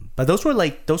 But those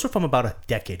were from about a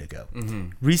decade ago.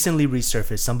 Recently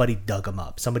resurfaced. Somebody dug them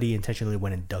up. Somebody intentionally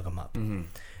went and dug them up.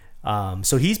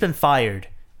 So he's been fired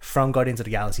from Guardians of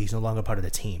the Galaxy. He's no longer part of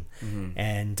the team.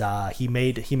 And he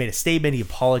made a statement. He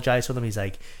apologized for them. He's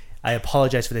like, I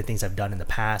apologize for the things I've done in the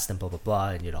past and blah blah blah.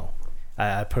 And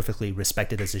I perfectly respect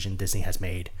the decision Disney has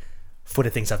made for the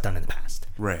things I've done in the past.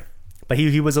 Right. But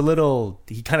he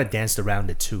kind of danced around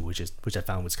it too, which I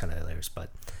found was kind of hilarious. But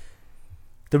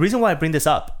the reason why I bring this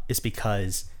up is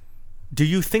because, do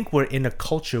you think we're in a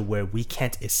culture where we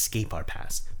can't escape our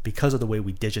past because of the way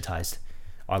we digitized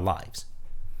our lives?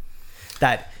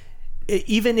 That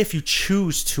even if you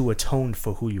choose to atone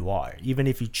for who you are, even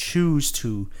if you choose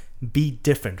to be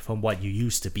different from what you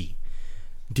used to be,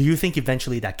 do you think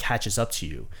eventually that catches up to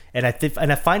you? And I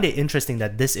find it interesting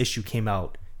that this issue came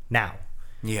out now,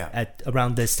 at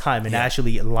around this time, and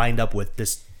actually lined up with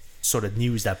this sort of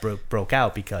news that broke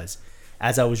out, because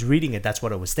as I was reading it, that's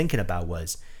what I was thinking about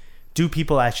was, do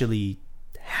people actually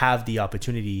have the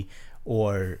opportunity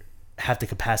or have the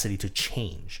capacity to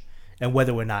change, and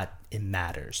whether or not it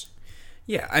matters?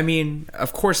 Yeah, I mean,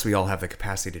 of course we all have the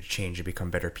capacity to change and become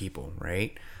better people,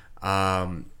 right?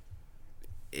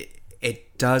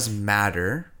 It does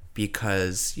matter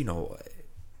because,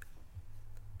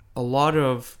 a lot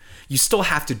of, you still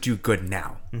have to do good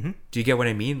now. Do you get what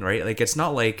I mean, right? Like, it's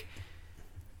not like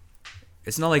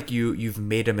you've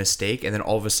made a mistake and then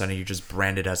all of a sudden you're just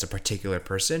branded as a particular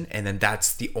person and then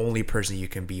that's the only person you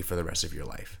can be for the rest of your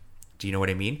life. Do you know what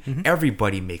I mean?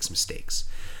 Everybody makes mistakes.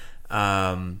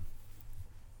 But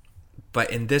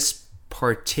in this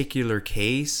particular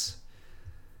case,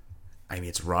 I mean,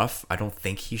 it's rough. I don't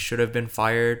think he should have been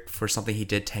fired for something he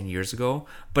did 10 years ago.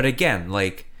 But again,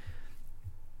 like,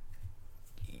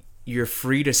 you're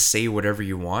free to say whatever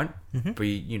you want, but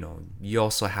you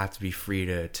also have to be free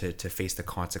to face the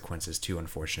consequences too,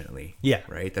 unfortunately. Yeah.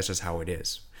 Right? That's just how it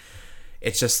is.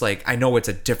 It's just like, I know it's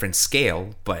a different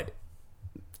scale, but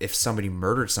if somebody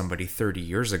murdered somebody 30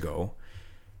 years ago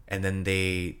and then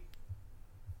they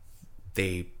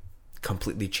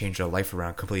completely changed their life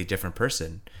around, completely different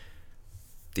person,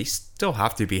 they still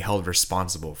have to be held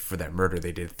responsible for that murder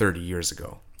they did 30 years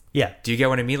ago. Yeah. Do you get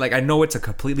what I mean? Like, I know it's a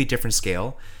completely different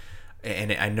scale,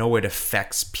 and I know it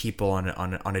affects people on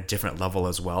a different level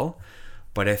as well,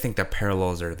 but I think the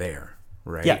parallels are there,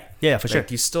 right? Yeah, for sure.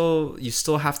 Like, you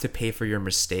still have to pay for your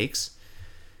mistakes,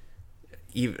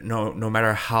 even no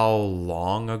matter how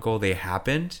long ago they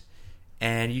happened,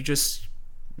 and you just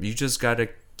gotta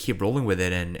keep rolling with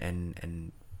it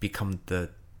and become the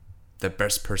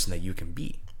best person that you can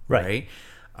be. Right.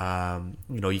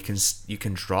 You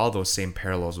can draw those same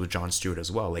parallels with Jon Stewart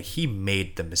as well. Like, he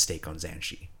made the mistake on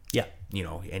Xanshi, Yeah.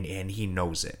 and he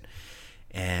knows it,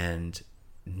 and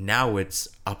now it's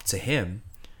up to him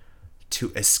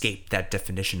to escape that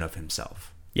definition of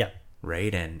himself, Yeah.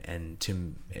 right? And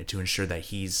to ensure that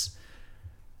he's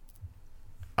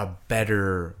a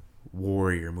better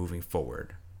warrior moving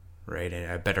forward, right?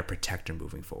 And a better protector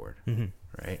moving forward,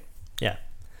 right? Yeah.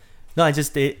 No,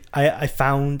 I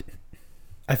found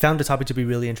the topic to be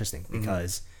really interesting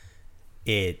because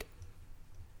it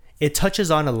touches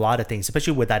on a lot of things,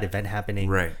 especially with that event happening,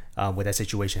 Right. With that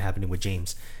situation happening with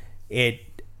James.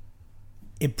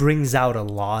 It brings out a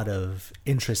lot of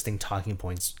interesting talking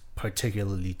points,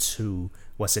 particularly to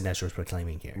what Sinestro is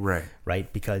proclaiming here. Right.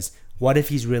 Right? Because what if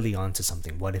he's really onto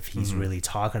something? What if he's really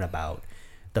talking about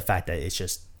the fact that it's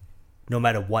just, no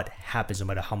matter what happens, no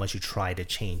matter how much you try to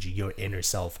change your inner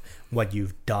self, what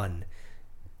you've done,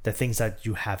 the things that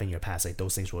you have in your past, like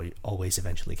those things will always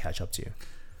eventually catch up to you.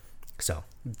 So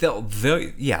they'll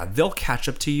catch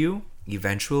up to you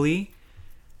eventually.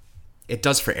 It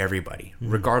does for everybody,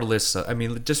 regardless.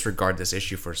 Disregard this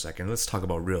issue for a second. Let's talk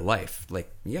about real life.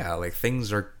 Like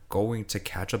things are going to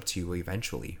catch up to you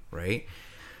eventually, right?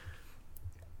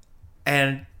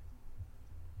 And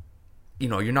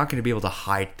you're not going to be able to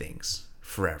hide things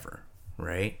forever,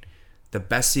 right? The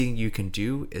best thing you can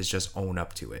do is just own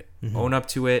up to it. Own up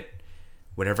to it.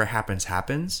 Whatever happens,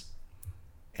 happens.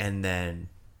 And then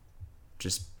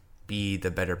just be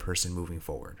the better person moving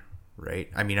forward, right?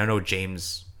 I mean, I know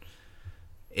James,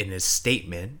 in his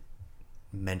statement,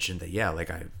 mentioned that,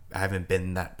 I haven't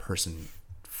been that person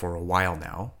for a while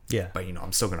now. Yeah. But,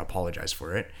 I'm still going to apologize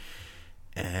for it.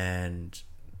 And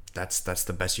that's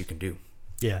the best you can do.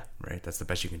 Yeah. Right. That's the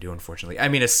best you can do, unfortunately. I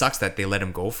mean, it sucks that they let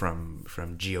him go from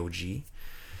GOG,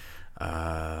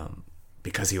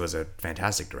 because he was a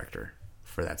fantastic director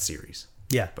for that series.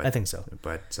 Yeah, I think so.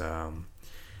 But,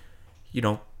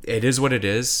 it is what it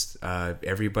is.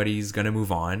 Everybody's going to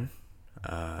move on.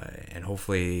 And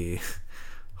hopefully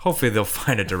they'll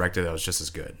find a director that was just as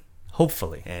good.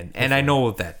 Hopefully. And I know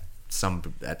that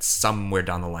somewhere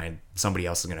down the line, somebody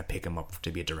else is going to pick him up to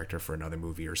be a director for another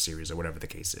movie or series or whatever the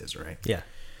case is, right? Yeah.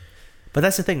 But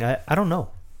that's the thing. I don't know.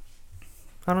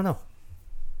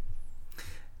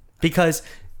 Because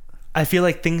I feel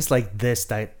like things like this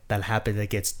that happen, that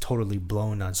gets totally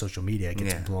blown on social media,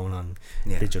 gets blown on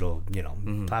digital,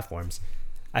 platforms.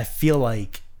 I feel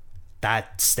like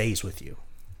that stays with you.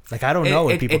 Like, I don't know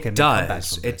if people can make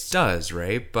comebacks from this. It does,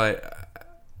 right? But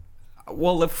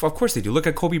of course they do. Look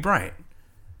at Kobe Bryant.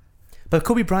 But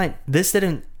Kobe Bryant, this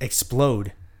didn't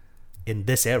explode in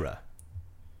this era.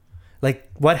 Like,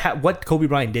 what Kobe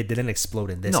Bryant didn't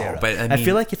explode in this era. But I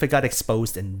feel like if it got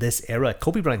exposed in this era,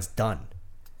 Kobe Bryant's done.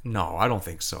 No, I don't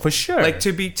think so. For sure. Like,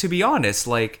 to be honest,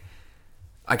 like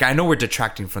I know we're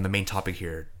detracting from the main topic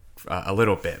here a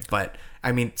little bit, but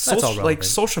I mean,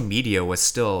 social media was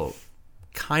still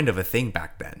kind of a thing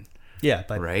back then. Yeah,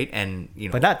 but right, and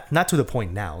but not to the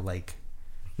point now. Like,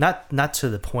 not to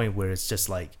the point where it's just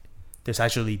like there's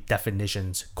actually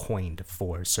definitions coined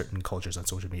for certain cultures on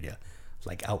social media,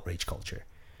 like outrage culture.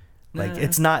 Like,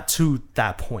 it's not to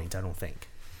that point, I don't think.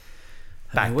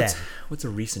 Back then. What's a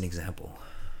recent example?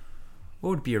 What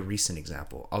would be a recent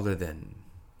example other than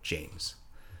James?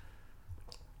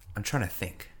 I'm trying to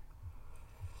think.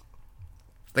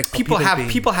 Like, people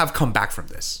have come back from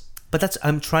this. But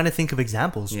I'm trying to think of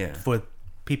examples Yeah. for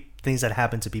things that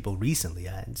happened to people recently.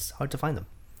 It's hard to find them.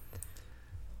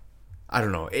 I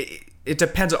don't know. It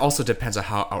depends. It also depends on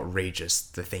how outrageous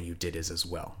the thing you did is as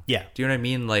well. Yeah. Do you know what I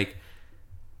mean? Like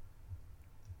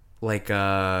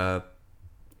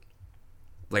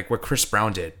what Chris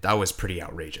Brown did, that was pretty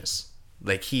outrageous.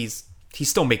 Like, he's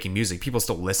still making music. People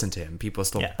still listen to him. People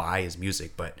still buy his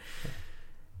music, but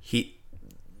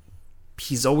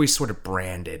he's always sort of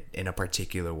branded in a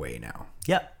particular way now.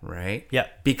 Yeah. Right? Yeah.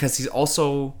 Because he's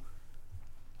also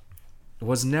he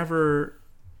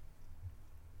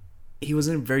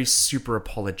wasn't very super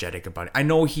apologetic about it. I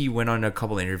know he went on a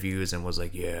couple interviews and was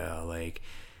like, yeah, like,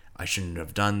 I shouldn't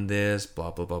have done this, blah,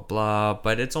 blah, blah, blah.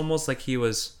 But it's almost like he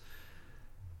was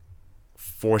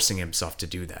forcing himself to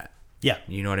do that. Yeah.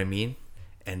 You know what I mean?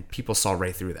 And people saw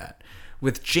right through that.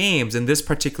 With James, in this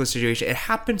particular situation, it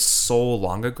happened so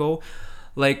long ago.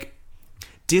 Like,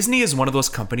 Disney is one of those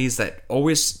companies that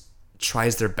always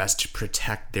tries their best to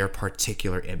protect their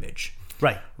particular image.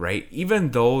 Right. Right?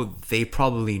 Even though they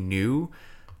probably knew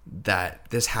that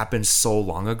this happened so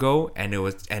long ago and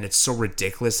it's so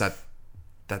ridiculous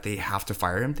that they have to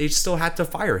fire him, they still had to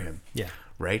fire him. Yeah.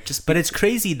 Right? But it's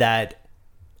crazy that,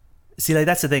 see, like,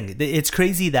 that's the thing. It's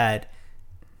crazy that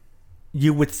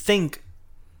you would think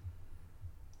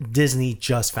Disney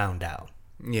just found out,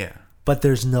 Yeah. but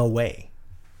there's no way.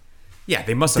 Yeah,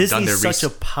 they must have done their Disney's such a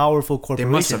research. powerful They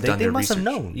corporation. must have done They their must research. have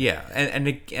known. Yeah,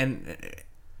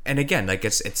 and again, like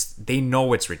it's they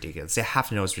know it's ridiculous. They have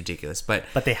to know it's ridiculous, but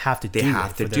But they have to they do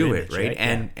have it to for do their it, image,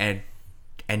 right?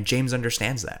 And James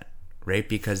understands that, right?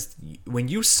 Because when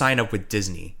you sign up with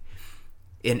Disney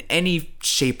in any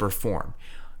shape or form,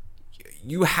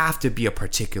 you have to be a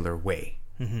particular way,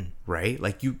 right?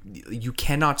 Like you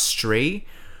cannot stray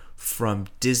from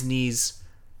Disney's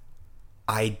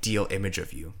ideal image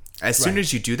of you. As soon Right.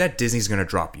 as you do that, Disney's going to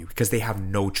drop you because they have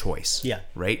no choice. Yeah.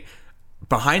 Right?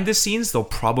 Behind the scenes, they'll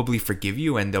probably forgive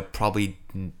you and they'll probably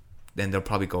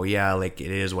go, yeah, like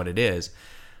it is what it is.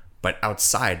 But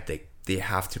outside, they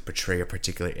have to portray a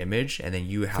particular image, and then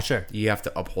you have sure. you have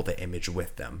to uphold the image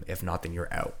with them. If not, then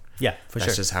you're out. Yeah, for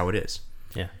That's sure. just how it is.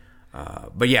 Yeah.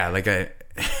 But yeah, like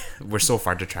we're so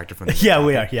far detracted from this. Yeah,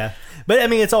 we are. Yeah, but I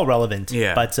mean, it's all relevant.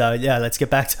 Yeah. But yeah, let's get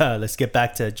back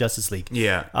to Justice League.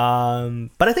 Yeah.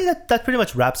 But I think that pretty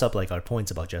much wraps up like our points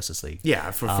about Justice League.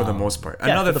 Yeah, for the most part. yeah,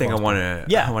 Another for the thing I most want part.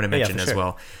 to Yeah, I want to yeah, mention for as sure.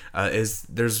 well is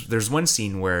there's one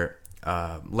scene where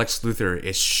Lex Luthor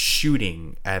is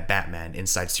shooting at Batman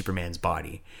inside Superman's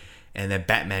body, and then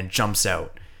Batman jumps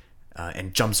out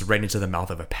and jumps right into the mouth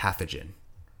of a pathogen,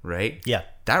 right? Yeah.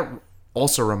 That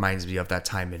also reminds me of that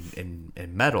time in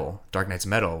Metal, Dark Knight's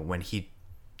Metal, when he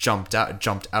jumped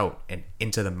out and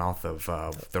into the mouth of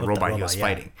the robot he was yeah.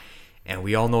 fighting. And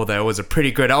we all know that it was a pretty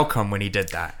good outcome when he did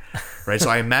that, right? So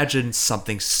I imagine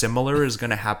something similar is going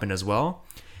to happen as well.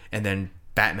 And then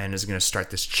Batman is going to start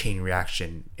this chain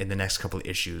reaction in the next couple of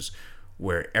issues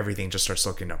where everything just starts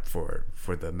looking up for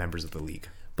the members of the League.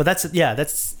 But that's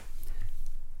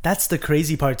the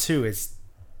crazy part too.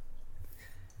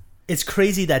 It's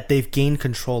crazy that they've gained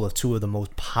control of two of the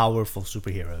most powerful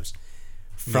superheroes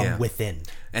from Yeah. within.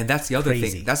 And that's the other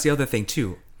Crazy. thing. That's the other thing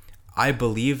too. I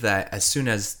believe that as soon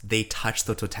as they touch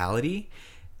the totality,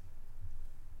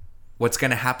 what's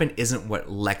going to happen isn't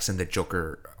what Lex and the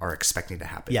Joker are expecting to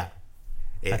happen. Yeah.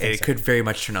 It could very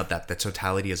much turn out that the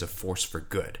totality is a force for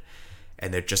good,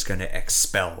 and they're just going to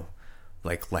expel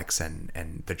like Lex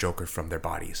and the Joker from their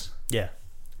bodies. Yeah.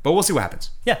 But we'll see what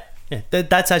happens. Yeah. Yeah.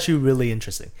 That's actually really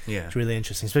interesting. Yeah. It's really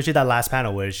interesting, especially that last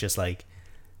panel where it's just like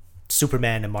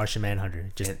Superman and Martian Manhunter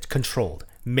just controlled,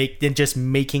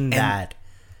 making that.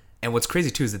 And what's crazy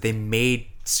too is that they made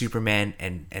Superman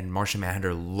and Martian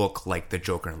Manhunter look like the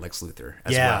Joker and Lex Luthor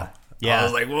as Yeah. well. Yeah. I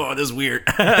was like, whoa, this is weird.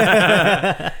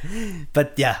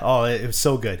 But yeah, oh, it was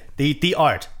so good. The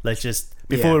art. Let's just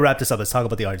before Yeah. we wrap this up, let's talk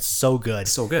about the art. It's so good.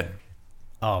 So good.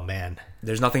 Oh man.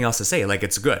 There's nothing else to say. Like,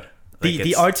 it's good. Like, The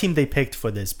it's- art team they picked for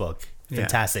this book, Yeah.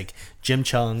 fantastic. Jim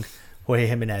Chung, Jorge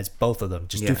Jimenez, both of them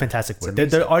just do Yeah, fantastic it's work.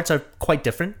 Their arts are quite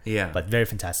different, Yeah. but very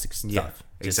fantastic stuff. Yeah,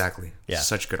 Just exactly. yeah.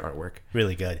 Such good artwork.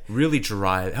 really good. Really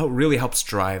helps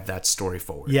drive that story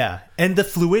forward. Yeah, and the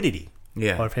fluidity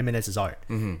Yeah. of Jimenez's art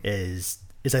is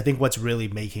I think what's really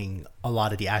making a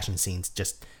lot of the action scenes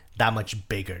just that much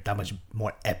bigger, that much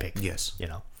more epic. Yes. You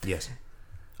know. Yes.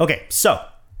 Okay, so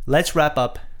let's wrap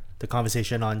up the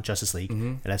conversation on Justice League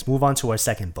and let's move on to our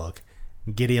second book,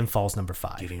 Gideon Falls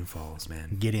 #5. Gideon Falls,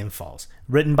 man. Gideon Falls.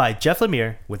 Written by Jeff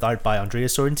Lemire with art by Andrea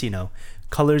Sorrentino,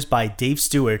 colors by Dave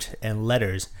Stewart, and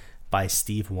letters by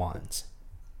Steve Wands.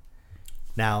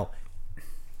 Now,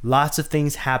 lots of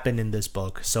things happen in this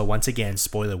book, so once again,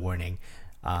 spoiler warning.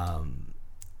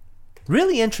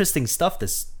 Really interesting stuff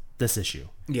this issue.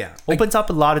 Yeah. Opens up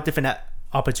a lot of different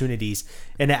opportunities,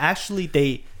 and it actually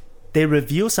they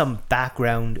reveal some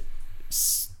background,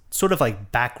 sort of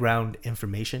like background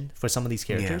information for some of these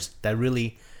characters that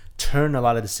really turn a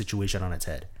lot of the situation on its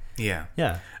head. Yeah.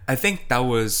 Yeah. I think that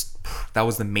was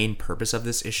the main purpose of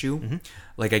this issue.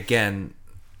 Like, again,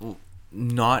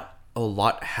 not a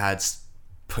lot had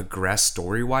progressed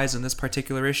story-wise in this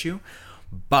particular issue,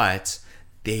 but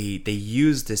they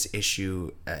used this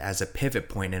issue as a pivot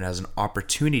point and as an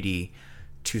opportunity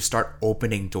to start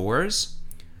opening doors,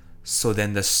 so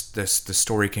then the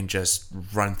story can just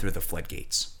run through the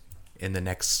floodgates in the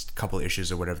next couple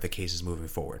issues or whatever the case is moving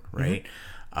forward, right?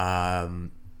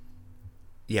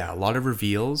 Yeah, a lot of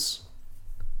reveals,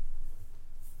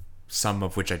 some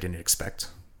of which I didn't expect.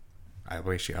 I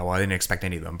didn't expect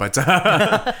any of them, but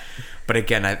but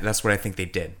again, that's what I think they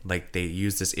did. Like, they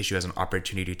used this issue as an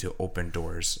opportunity to open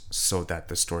doors so that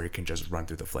the story can just run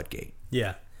through the floodgate.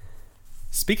 Yeah.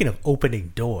 Speaking of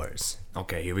opening doors,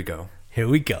 Okay, here we go. here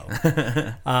we go.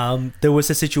 There was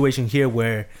a situation here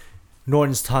where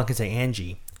Norton's talking to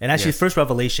Angie, and actually, Yes. first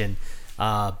revelation,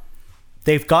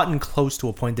 they've gotten close to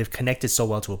a point. They've connected so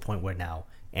well to a point where now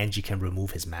Angie can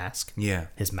remove his mask, Yeah.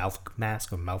 his mouth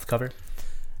mask or mouth cover.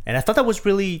 And I thought that was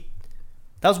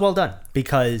well done,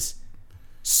 because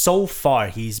so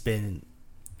far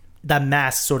that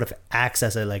mask sort of acts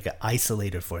as an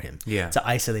isolator for him. Yeah. To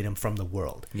isolate him from the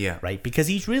world. Yeah. Right? Because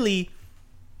he's really,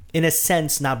 in a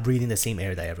sense, not breathing the same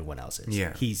air that everyone else is.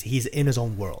 Yeah. He's in his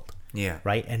own world. Yeah.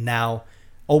 Right? And now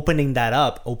opening that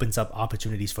up opens up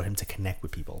opportunities for him to connect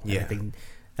with people. And Yeah. I think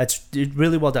that's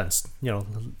really well done.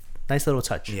 Nice little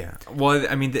touch. Yeah. Well,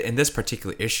 I mean, in this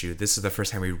particular issue, this is the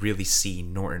first time we really see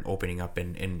Norton opening up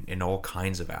in all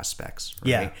kinds of aspects.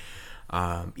 Right?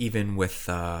 Yeah. Even with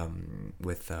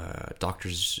Dr.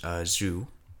 Zhu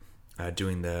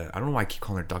doing I don't know why I keep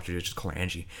calling her Dr. Zhu, just call her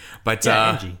Angie. But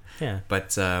Angie. Yeah.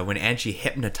 But when Angie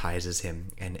hypnotizes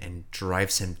him and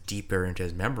drives him deeper into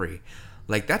his memory,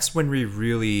 that's when we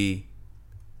really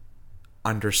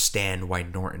understand why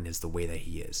Norton is the way that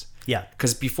he is. Yeah.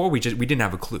 Because before we didn't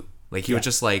have a clue. He was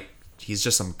just he's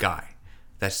just some guy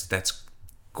that's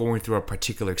going through a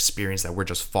particular experience that we're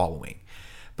just following.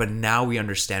 But now we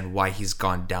understand why he's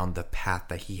gone down the path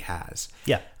that he has.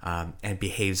 Yeah. And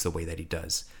behaves the way that he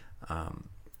does. And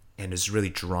is really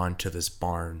drawn to this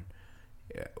barn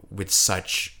with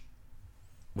such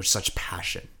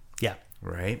passion. Yeah.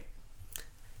 Right?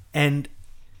 And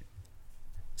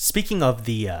speaking of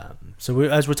as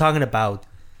we're talking about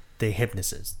the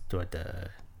hypnosis or the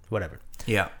whatever,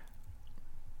 Yeah.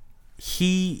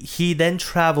 he then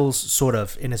travels sort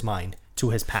of in his mind to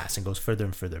his past and goes further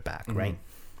and further back, right?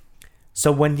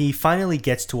 So when he finally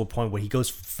gets to a point where he goes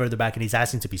further back and he's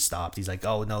asking to be stopped, he's like,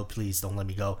 "Oh no, please don't let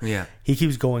me go." Yeah. He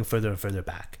keeps going further and further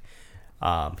back.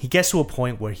 He gets to a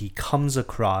point where he comes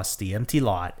across the empty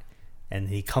lot, and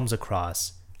he comes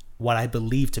across what I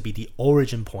believe to be the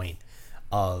origin point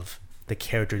of the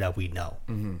character that we know,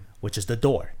 which is the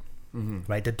door.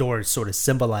 Right? The door is sort of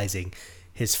symbolizing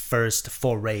his first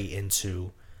foray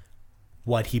into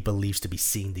what he believes to be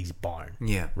seeing these barn.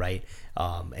 Yeah. Right?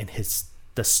 And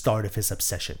the start of his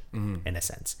obsession, in a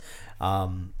sense. I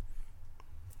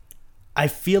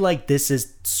feel like this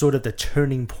is sort of the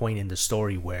turning point in the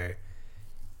story where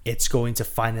it's going to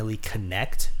finally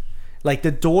connect.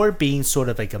 The door being sort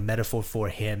of like a metaphor for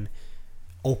him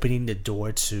opening the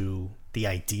door to the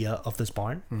idea of this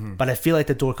barn. But I feel like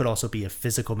the door could also be a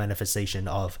physical manifestation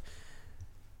of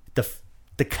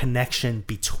the connection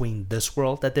between this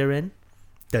world that they're in,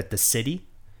 the city,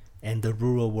 and the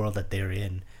rural world that they're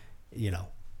in,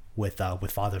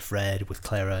 with Father Fred, with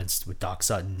Clara, and with Doc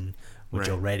Sutton, with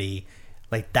Joe Reddy,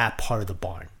 that part of the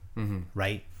barn,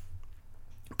 right?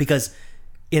 Because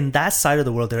in that side of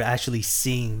the world, they're actually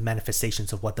seeing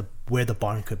manifestations of where the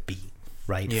barn could be,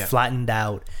 right? Yeah. Flattened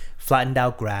out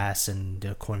grass and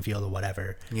a cornfield or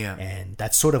whatever. Yeah. And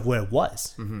that's sort of where it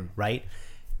was, right?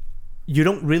 You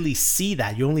don't really see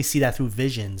that. You only see that through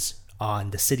visions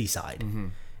on the city side.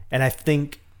 And I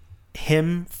think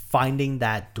him finding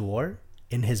that door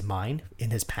in his mind,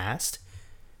 in his past,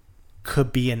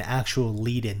 could be an actual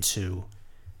lead into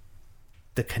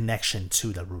the connection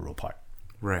to the rural part.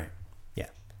 Right. Yeah.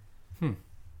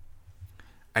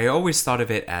 I always thought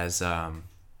of it as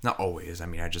not always. I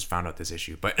mean, I just found out this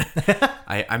issue, but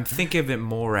I'm thinking of it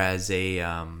more as a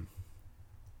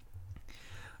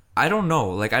I don't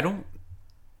know,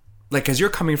 because you're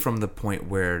coming from the point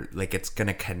where it's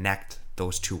gonna connect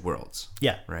those two worlds.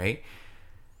 Yeah. Right.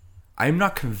 I'm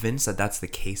not convinced that that's the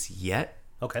case yet.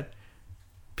 Okay.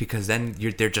 Because then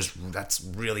that's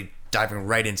really diving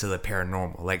right into the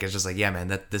paranormal. It's just yeah,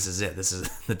 man, this is it. This is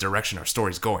the direction our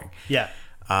story's going. Yeah.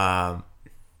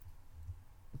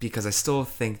 Because I still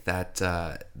think that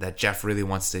that Jeff really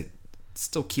wants to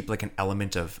still keep an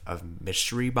element of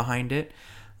mystery behind it.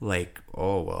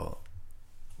 Oh well,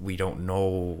 we don't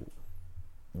know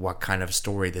what kind of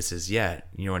story this is yet.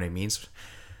 You know what I mean?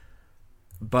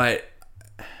 But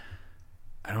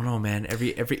I don't know, man.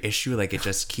 Every issue, it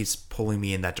just keeps pulling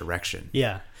me in that direction.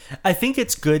 Yeah. I think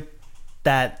it's good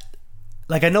that,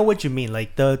 I know what you mean.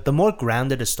 The more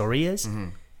grounded a story is,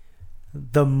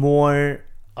 the more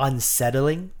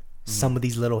unsettling some of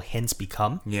these little hints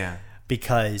become. Yeah.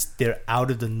 Because they're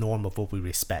out of the norm of what we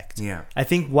respect. Yeah. I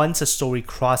think once a story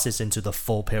crosses into the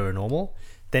full paranormal,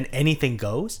 then anything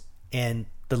goes, and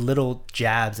the little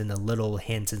jabs and the little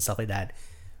hints and stuff like that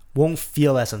won't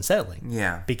feel as unsettling.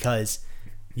 Yeah. Because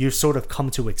you sort of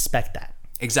come to expect that.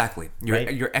 Exactly.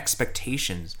 Right? Your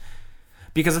expectations.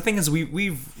 Because the thing is,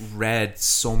 we've read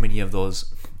so many of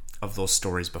those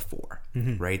stories before,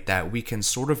 right? That we can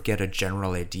sort of get a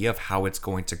general idea of how it's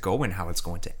going to go and how it's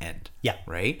going to end. Yeah.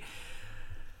 Right?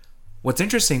 What's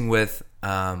interesting with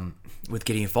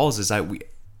Gideon Falls is that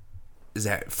is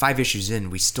that 5 issues in,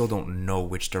 we still don't know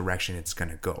which direction it's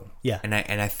gonna go. Yeah. And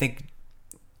I think,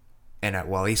 well,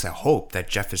 at least I hope that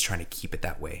Jeff is trying to keep it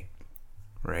that way,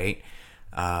 right?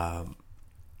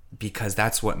 Because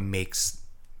that's what makes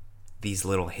these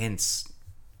little hints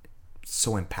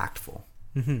so impactful,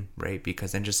 right?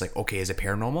 Because then just like, okay, is it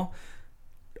paranormal?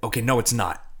 Okay, no, it's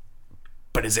not.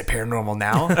 But is it paranormal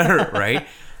now? Right?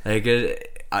 Like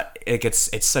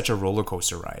it's such a roller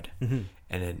coaster ride, and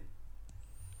it,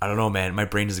 I don't know, man. My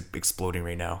brain is exploding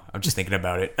right now. I'm just thinking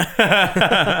about it.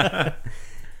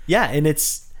 Yeah, and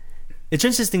it's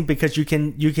interesting because you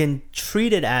can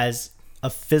treat it as a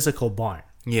physical barn.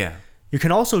 Yeah. You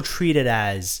can also treat it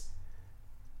as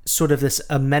sort of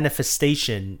a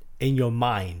manifestation in your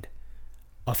mind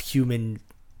of human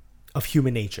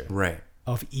nature, Right.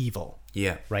 of evil.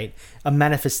 Yeah. Right? A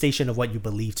manifestation of what you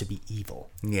believe to be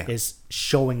evil Yeah. is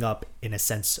showing up in a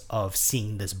sense of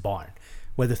seeing this barn,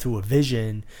 whether through a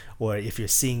vision or if you're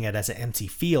seeing it as an empty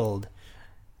field.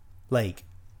 Like,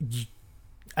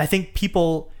 I think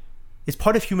it's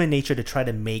part of human nature to try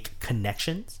to make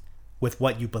connections with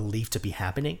what you believe to be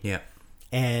happening. Yeah.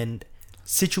 And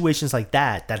situations like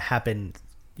that happen,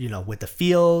 with the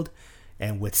field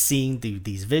and with seeing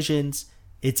these visions,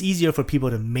 it's easier for people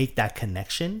to make that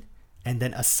connection and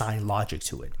then assign logic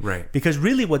to it. Right. Because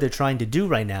really what they're trying to do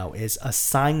right now is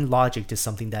assign logic to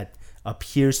something that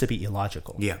appears to be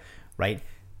illogical. Yeah. Right?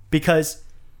 Because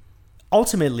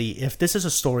ultimately, if this is a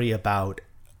story about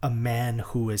a man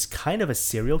who is kind of a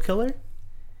serial killer,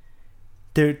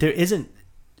 there isn't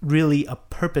really a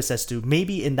purpose as to,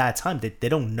 maybe in that time they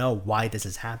don't know why this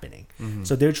is happening.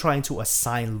 So they're trying to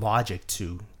assign logic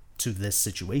to this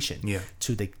situation. Yeah.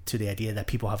 To the idea that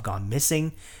people have gone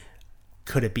missing.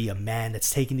 Could it be a man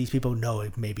that's taking these people? No,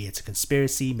 maybe it's a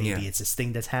conspiracy. Maybe it's this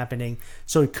thing that's happening.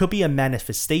 So it could be a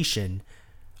manifestation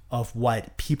of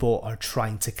what people are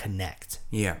trying to connect.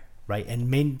 Yeah. Right?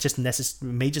 And may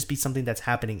just be something that's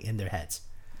happening in their heads.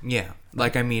 Yeah.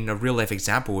 Like, I mean, a real life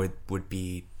example would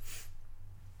be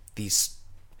these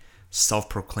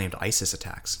self-proclaimed ISIS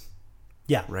attacks.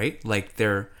 Yeah. Right? Like,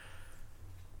 they're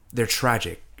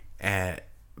tragic,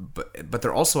 but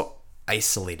they're also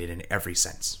isolated in every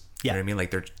sense. Yeah. You know what I mean?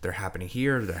 Like, they're happening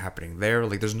here, they're happening there.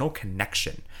 Like, there's no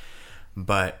connection.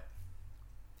 But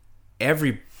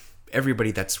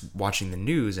everybody that's watching the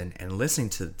news and listening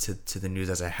to the news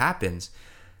as it happens,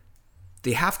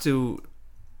 they have to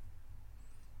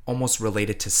almost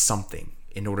relate it to something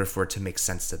in order for it to make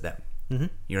sense to them.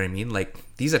 You know what I mean?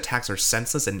 Like, these attacks are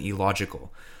senseless and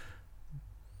illogical,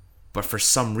 but for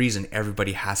some reason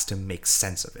everybody has to make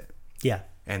sense of it. Yeah.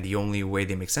 And the only way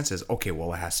they make sense is, okay,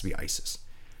 well, it has to be ISIS.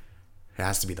 It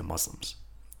has to be the Muslims,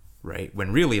 right?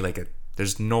 When really, like,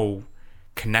 there's no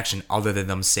connection other than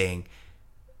them saying,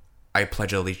 I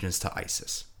pledge allegiance to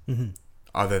ISIS.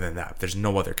 Other than that, there's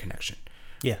no other connection.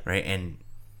 Yeah. Right? And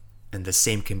the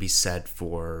same can be said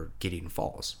for Gideon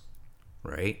Falls,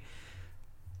 right?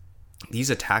 These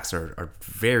attacks are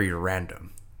very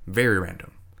random. Very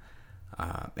random.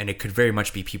 And it could very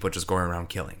much be people just going around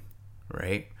killing,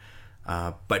 right?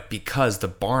 But because the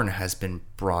barn has been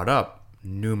brought up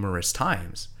numerous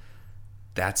times,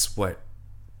 that's what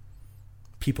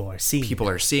people are seeing. People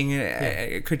are seeing it. Yeah.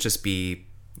 It could just be,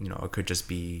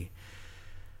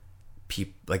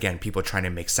 people trying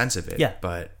to make sense of it. Yeah.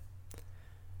 But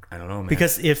I don't know, man.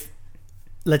 Because if,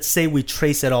 let's say we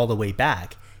trace it all the way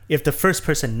back, if the first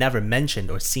person never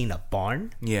mentioned or seen a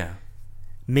barn, yeah,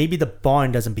 maybe the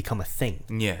barn doesn't become a thing.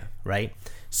 Yeah. Right?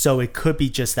 So it could be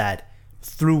just that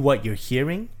through what you're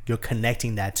hearing, you're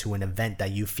connecting that to an event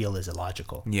that you feel is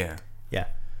illogical. Yeah. Yeah.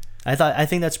 I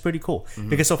think that's pretty cool.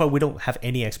 Because so far we don't have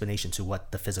any explanation to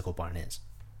what the physical barn is.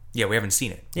 Yeah, we haven't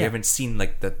seen it. Yeah. We haven't seen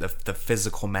like the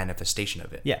physical manifestation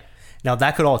of it. Yeah. Now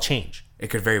that could all change. It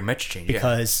could very much change.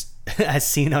 Because as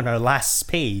seen on our last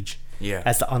page,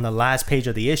 on the last page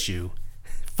of the issue,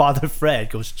 Father Fred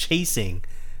goes chasing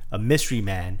a mystery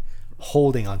man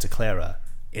holding onto Clara,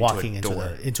 walking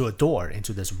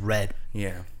into this red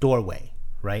doorway,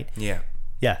 right? Yeah.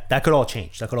 Yeah, that could all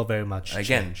change. That could all very much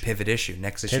change. Pivot issue.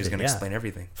 Next issue is going to explain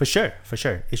everything. For sure.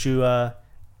 Issue, what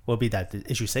will be that?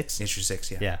 Issue 6? Issue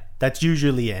 6, yeah. Yeah, that's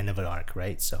usually the end of an arc,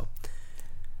 right? So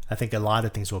I think a lot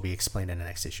of things will be explained in the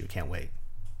next issue. Can't wait.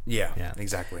 Yeah,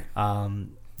 exactly.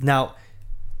 Now,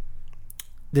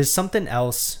 there's something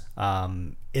else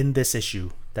in this issue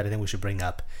that I think we should bring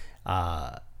up.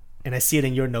 And I see it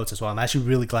in your notes as well. I'm actually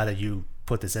really glad that you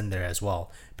put this in there as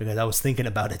well, because I was thinking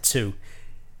about it too.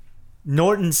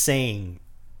 Norton saying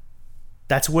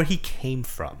that's where he came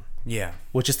from. Yeah.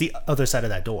 Which is the other side of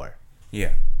that door.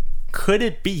 Yeah. Could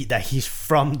it be that he's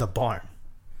from the barn?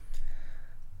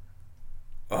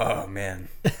 Oh man,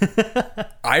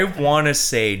 I want to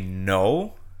say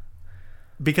no,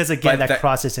 because again, But that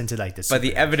crosses into like this. but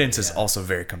the evidence is also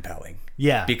very compelling.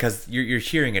 Yeah. Because you're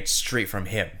hearing it straight from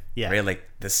him. Yeah. Right? Like,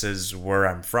 this is where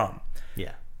I'm from.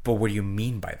 Yeah. But what do you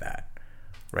mean by that?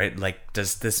 Right? Like,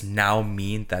 does this now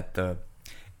mean that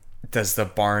does the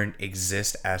barn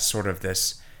exist as sort of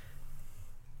this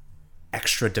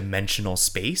extra dimensional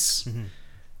space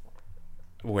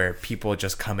where people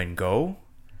just come and go?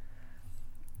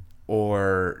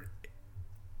 Or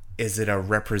is it a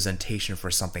representation for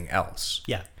something else?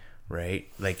 Yeah. Right?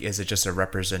 Like, is it just a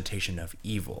representation of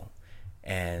evil?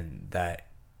 And that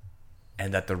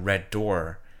the red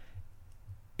door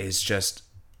is just,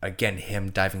 again, him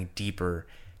diving deeper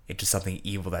into something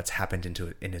evil that's happened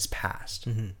in his past.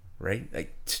 Right?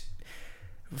 Like,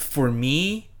 for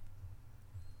me,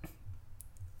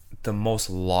 the most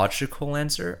logical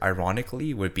answer,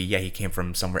 ironically, would be, yeah, he came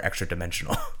from somewhere extra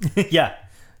dimensional. Yeah.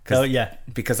 Oh yeah.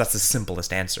 Because that's the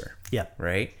simplest answer. Yeah.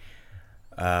 Right?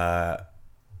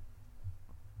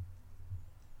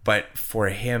 But for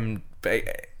him,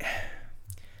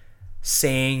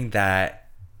 saying that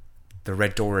the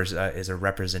red door is a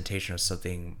representation of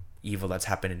something evil that's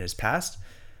happened in his past,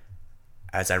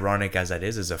 as ironic as that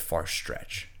is a far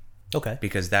stretch. Okay.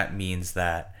 Because that means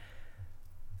that,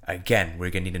 again, we're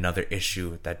going to need another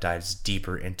issue that dives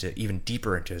even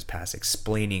deeper into his past,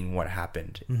 explaining what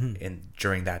happened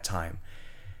during that time,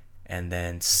 and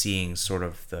then seeing sort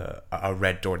of a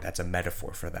red door that's a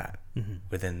metaphor for that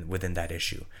within that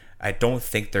issue. I don't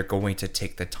think they're going to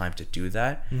take the time to do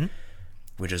that,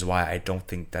 which is why I don't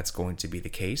think that's going to be the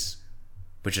case,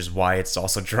 which is why it's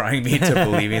also drawing me to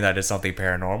believing that it's something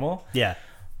paranormal. Yeah.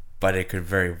 But it could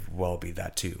very well be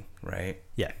that too, right?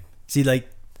 Yeah. See, like,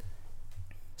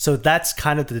 so that's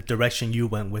kind of the direction you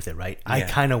went with it, right? I Yeah.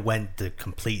 kind of went the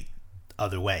complete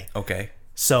other way. Okay.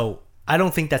 So I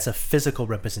don't think that's a physical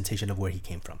representation of where he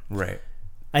came from. Right.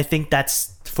 I think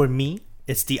that's, for me,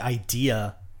 it's the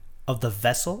idea of the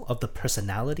vessel, of the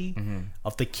personality,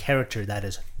 of the character that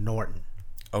is Norton,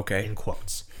 Okay. in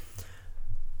quotes.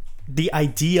 The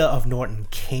idea of Norton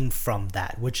came from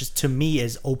that, which is, to me,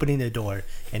 is opening the door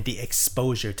and the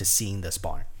exposure to seeing this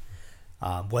barn.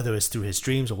 Whether it's through his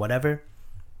dreams or whatever.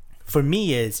 For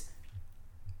me, is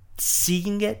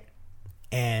seeing it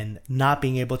and not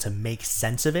being able to make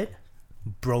sense of it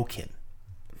broke him.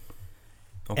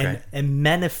 Okay. And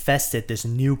manifested this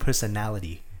new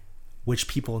personality, which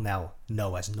people now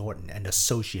know as Norton and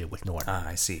associate with Norton.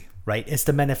 I see. Right? It's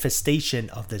the manifestation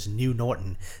of this new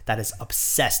Norton that is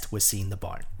obsessed with seeing the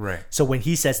barn. Right. So when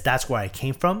he says that's where I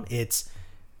came from, it's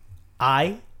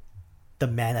the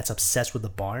man that's obsessed with the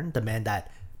barn, the man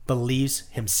that believes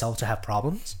himself to have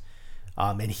problems,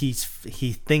 and he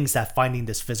thinks that finding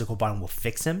this physical barn will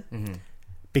fix him,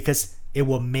 because it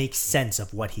will make sense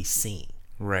of what he's seeing.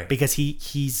 Right. Because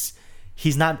he's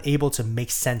not able to make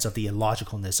sense of the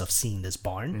illogicalness of seeing this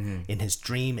barn in his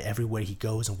dream, everywhere he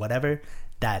goes and whatever,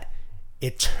 that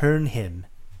it turned him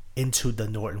into the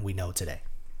Norton we know today.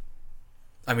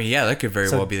 I mean, yeah, that could very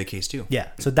well be the case too. Yeah.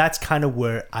 So that's kind of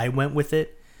where I went with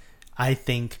it. I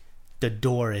think the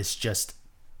door is just,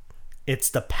 it's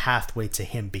the pathway to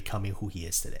him becoming who he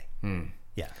is today.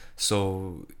 Yeah.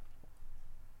 So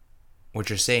what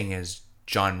you're saying is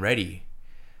John Reddy,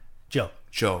 Joe,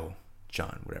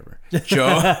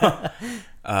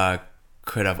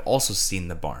 could have also seen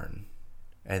the barn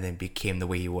and then became the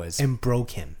way he was And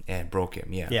broke him. and broke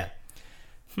him. Yeah.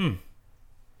 Yeah.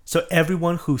 So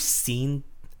everyone who's seen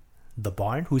the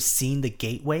barn, who's seen the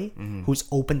gateway, who's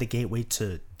opened the gateway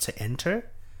to enter,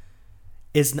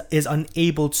 is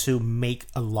unable to make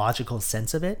a logical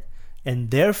sense of it, and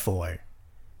therefore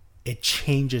it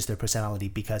changes their personality,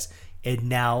 because it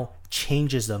now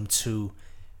changes them to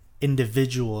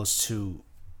individuals who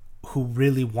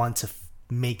really want to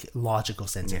make logical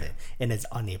sense of it, and is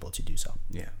unable to do so.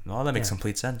 Yeah. No, that makes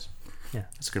complete sense. Yeah.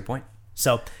 That's a good point.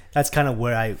 So that's kind of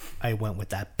where I went with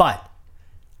that. But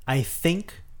I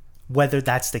think whether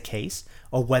that's the case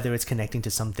or whether it's connecting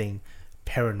to something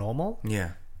paranormal,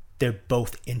 Yeah. they're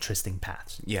both interesting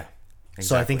paths. Yeah. Exactly.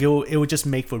 So I think it would just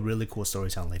make for really cool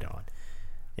storytelling later on.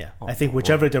 Yeah. I think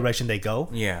whichever direction they go,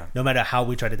 Yeah. no matter how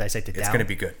we try to dissect it down, It's going to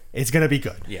be good. It's going to be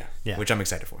good. Yeah. Yeah. Which I'm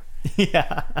excited for.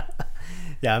 Yeah.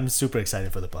 Yeah, I'm super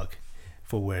excited for the book,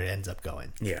 for where it ends up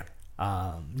going. Yeah.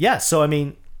 Yeah, so I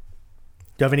mean, do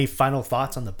you have any final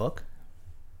thoughts on the book?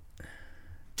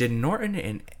 Did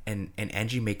Norton and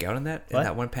Angie make out in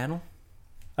that one panel?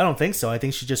 I don't think so. I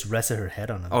think she just rested her head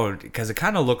on him. Oh, because it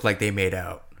kind of looked like they made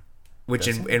out. Which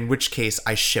in which case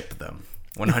I ship them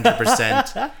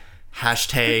 100%.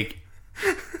 Hashtag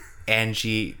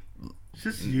Angie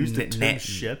Just use the term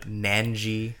ship.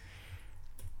 Nanji.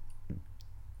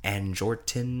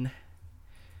 Anjorton.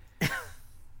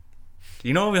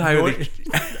 You know how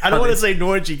I don't want to say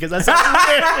Norji because that sounds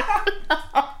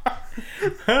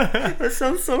weird. That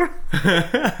sounds so. No,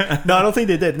 I don't think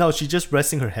they did. No, she's just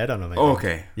resting her head on him. I think.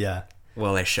 Okay. Yeah.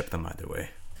 Well, I ship them either way.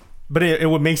 But it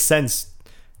would make sense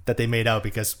that they made out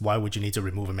because why would you need to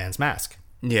remove a man's mask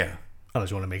Yeah. unless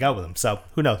you want to make out with him? So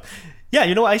who knows? Yeah,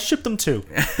 you know, I shipped them too.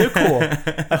 They're cool.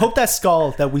 I hope that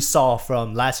skull that we saw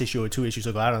from last issue or 2 issues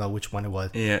ago, I don't know which one it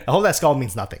was. Yeah. I hope that skull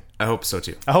means nothing. I hope so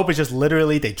too. I hope it's just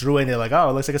literally they drew it and they're like, oh,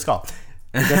 it looks like a skull.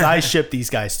 Because I ship these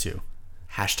guys too.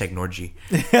 Hashtag Norji.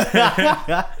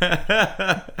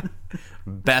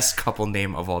 Best couple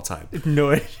name of all time.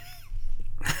 No.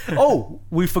 Oh,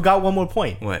 we forgot one more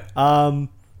point. What?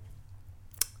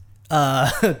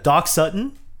 Doc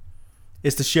Sutton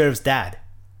is the sheriff's dad.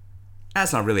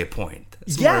 That's not really a point.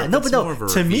 It's Yeah, more- but it's no. more of a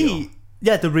To reveal. me,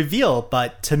 yeah, the reveal.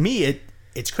 But to me,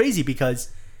 it's crazy because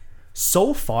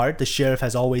so far the sheriff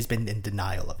has always been in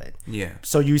denial of it. Yeah.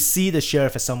 So you see the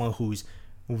sheriff as someone who's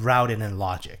routed in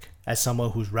logic, as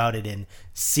someone who's routed in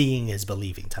seeing is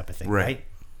believing type of thing, Right. right?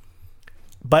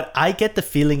 But I get the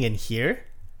feeling in here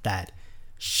that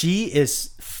she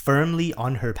is firmly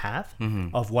on her path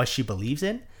of what she believes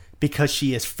in because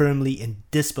she is firmly in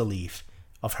disbelief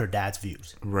of her dad's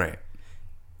views. Right.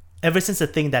 Ever since the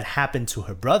thing that happened to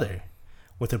her brother,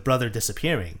 with her brother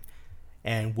disappearing,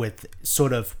 and with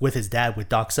his dad, with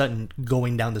Doc Sutton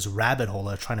going down this rabbit hole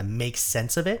of trying to make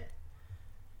sense of it,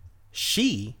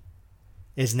 she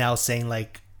is now saying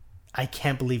like, I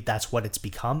can't believe that's what it's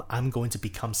become. I'm going to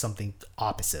become something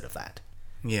opposite of that.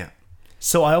 Yeah.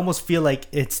 So I almost feel like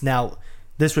it's now,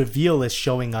 this reveal is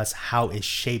showing us how it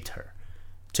shaped her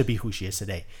to be who she is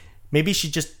today. Maybe she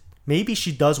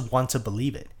does want to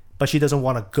believe it, but she doesn't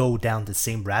want to go down the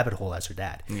same rabbit hole as her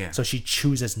dad. Yeah. So she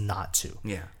chooses not to.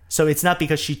 Yeah. So it's not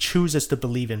because she chooses to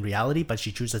believe in reality, but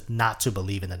she chooses not to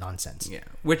believe in the nonsense. Yeah.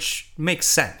 Which makes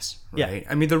sense, Yeah. right?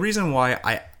 I mean, the reason why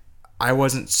I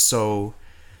wasn't so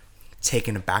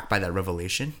taken aback by that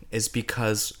revelation is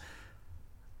because,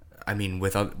 I mean,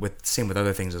 with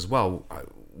other things as well,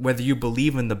 whether you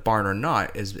believe in the barn or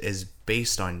not is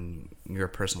based on your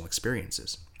personal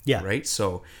experiences. Yeah. Right.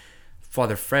 So,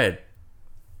 Father Fred,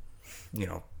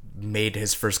 made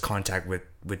his first contact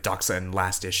with Doc Sutton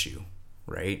last issue,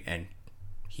 right? And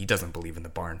he doesn't believe in the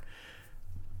barn,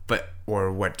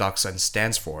 or what Doc Sutton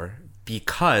stands for,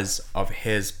 because of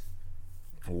his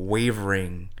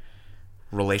wavering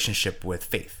relationship with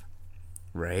faith,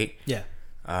 right? Yeah.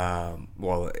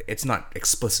 Well, it's not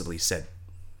explicitly said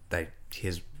that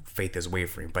his faith is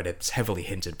wavering, but it's heavily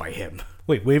hinted by him.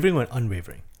 Wait, wavering or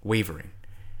unwavering? Wavering.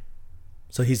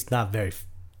 So he's not very...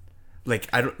 Like,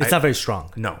 It's not very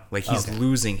strong. No, like he's Okay.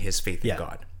 losing his faith Yeah. in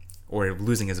God, or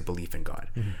losing his belief in God,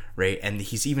 right? And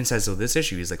he even says, so this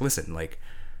issue, he's like, listen, like,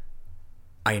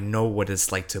 I know what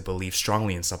it's like to believe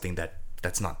strongly in something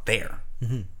that's not there,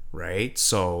 right?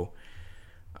 So,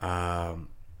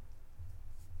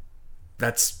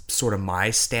 that's sort of my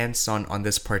stance on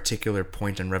this particular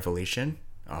point in Revelation.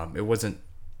 It wasn't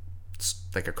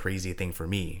like a crazy thing for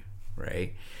me,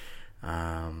 right?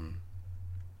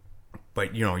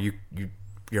 But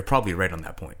you're probably right on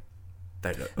that point.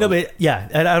 No, but yeah,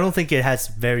 and I don't think it has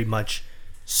very much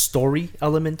story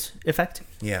element effect.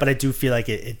 Yeah. But I do feel like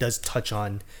it does touch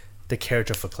on the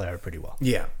character for Clara pretty well.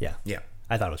 yeah, Yeah. yeah,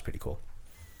 I thought it was pretty cool.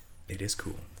 it is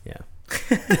cool. Yeah.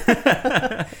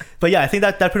 But yeah, I think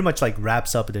that pretty much like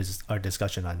wraps up our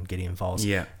discussion on Gideon Falls.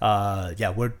 Yeah. Yeah,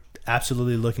 we're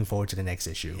absolutely looking forward to the next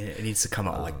issue. It needs to come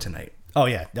out like tonight. Oh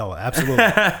yeah, no, absolutely.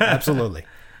 Absolutely.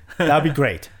 That'd be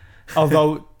great.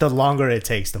 Although the longer it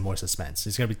takes, the more suspense.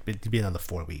 It's gonna be another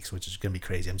 4 weeks, which is gonna be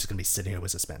crazy. I'm just gonna be sitting here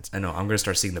with suspense. I know. I'm gonna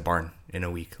start seeing the barn in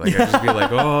a week. Like, I just be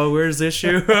like, oh, where's this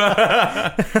issue?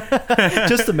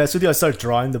 Just to mess with you, I start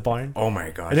drawing the barn. Oh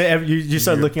my gosh. And then you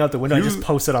start looking out the window. I just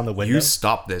post it on the window. You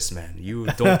stop this, man. You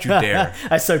don't you dare.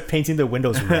 I start painting the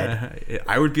windows red.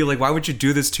 I would be like, why would you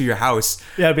do this to your house?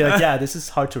 Yeah, I'd be like, yeah, this is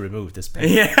hard to remove. This paint.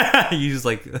 Yeah, you use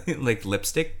like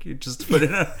lipstick. You just put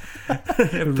it on.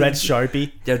 Red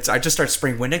Sharpie. Yeah, I just start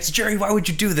spraying Windex. Jerry, why would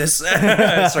you do this?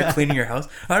 Start cleaning your house.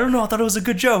 I don't know. I thought it was a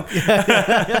good joke.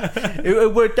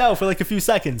 It worked out for like a few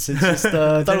seconds. It's just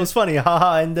thought it was funny,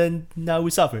 haha, and then now we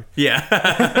suffer.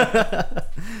 Yeah.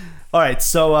 All right,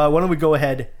 so why don't we go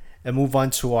ahead and move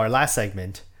on to our last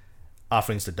segment,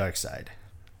 Offerings to Dark Side.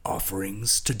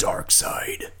 Offerings to Dark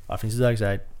Side. Offerings to Dark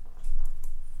Side.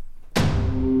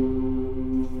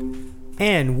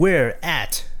 And we're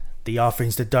at the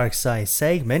Offerings to Dark Side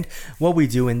segment. What we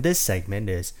do in this segment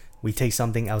is we take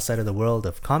something outside of the world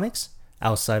of comics,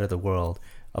 outside of the world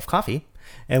of coffee,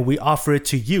 and we offer it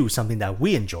to you, something that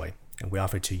we enjoy, and we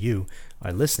offer it to you,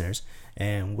 our listeners,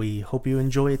 and we hope you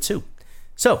enjoy it too.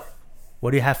 So,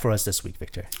 what do you have for us this week,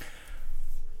 Victor?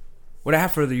 What I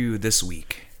have for you this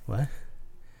week, What?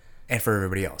 and for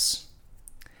everybody else,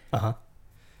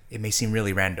 it may seem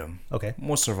really random. Okay.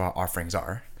 Most of our offerings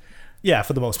are. Yeah,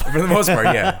 for the most part. For the most part,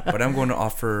 yeah. But I'm going to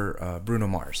offer Bruno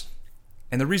Mars.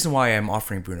 And the reason why I'm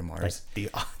offering Bruno Mars... the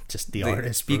artist.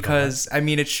 Bruno because, I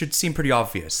mean, it should seem pretty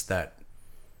obvious that...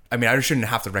 I mean, I shouldn't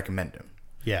have to recommend him.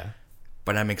 Yeah.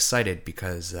 But I'm excited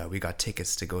because we got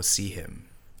tickets to go see him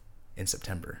in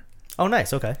September. Oh,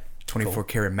 nice. Okay. 24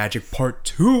 Karat Magic Part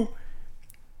 2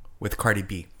 with Cardi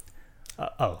B.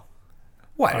 Oh.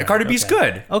 What? Right, Cardi B's okay.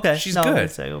 good. Okay. She's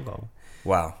good.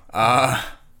 Wow.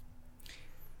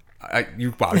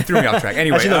 You threw me off track.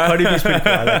 Anyway, Actually, no, Cardi B's pretty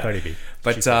cool. I like Cardi B.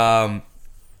 But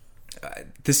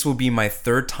this will be my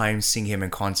third time seeing him in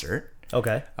concert.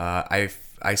 Okay.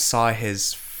 I saw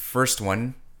his first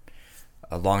one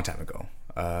a long time ago,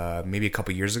 maybe a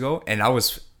couple years ago, and I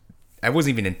wasn't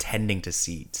even intending to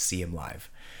see him live.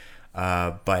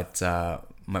 But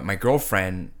my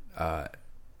girlfriend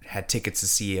had tickets to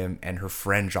see him, and her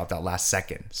friend dropped out last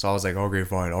second. So I was like, okay,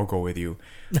 fine, I'll go with you.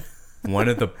 One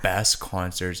of the best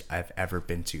concerts I've ever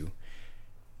been to,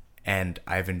 and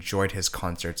I've enjoyed his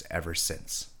concerts ever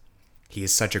since. He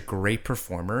is such a great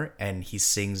performer, and he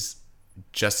sings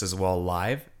just as well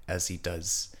live as he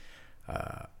does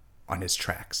on his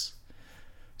tracks.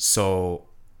 So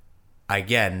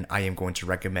again, I am going to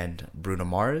recommend Bruno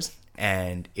Mars.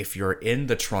 And if you're in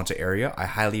the Toronto area, I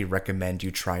highly recommend you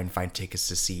try and find tickets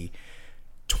to see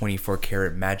 24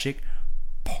 Karat Magic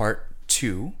Part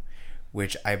 2,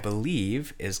 which I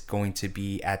believe is going to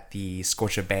be at the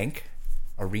Scotiabank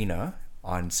Arena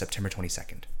on September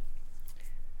 22nd.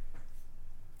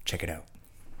 Check it out.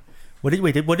 What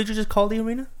did you just call the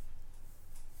arena?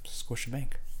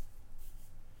 Scotiabank.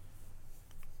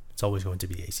 It's always going to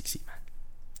be ACC, man.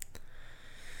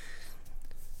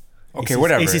 Okay,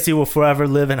 whatever. ACC will forever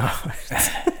live in our hearts.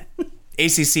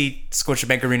 ACC,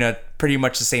 Scotiabank Arena, pretty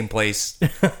much the same place.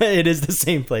 It is the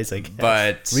same place, I guess.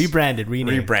 But rebranded,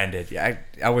 renamed. Rebranded. Yeah,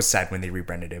 I was sad when they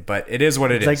rebranded it, but it is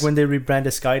what it is. Like when they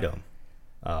rebranded Skydome.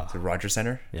 The Rogers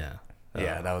Center? Yeah.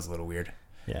 Yeah, that was a little weird.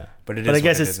 Yeah. But I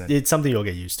guess it's something you'll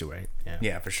get used to, right?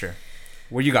 Yeah, for sure.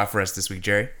 What you got for us this week,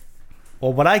 Jerry?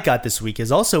 Well, what I got this week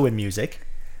is also in music.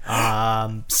 So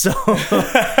I'm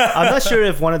not sure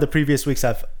if one of the previous weeks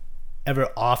I've ever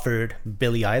offered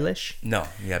Billie Eilish. No,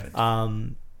 you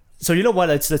haven't. So you know what?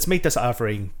 Let's make this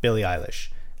offering Billie Eilish.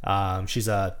 She's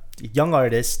a young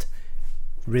artist.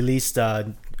 Released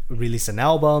an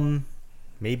album,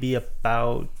 maybe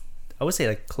about, I would say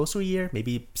like close to a year,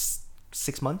 maybe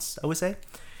 6 months. I would say.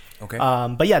 Okay.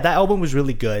 But yeah, that album was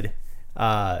really good.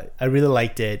 I really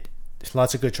liked it. There's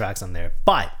lots of good tracks on there.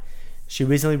 But she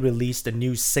recently released a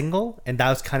new single, and that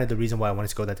was kind of the reason why I wanted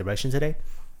to go that direction today.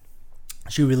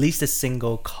 She released a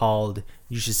single called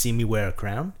 "You Should See Me Wear a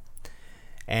Crown,"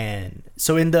 and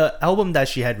so in the album that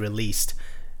she had released,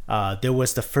 there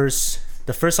was the first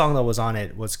song that was on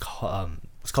it was called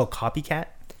 "Copycat."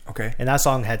 Okay. And that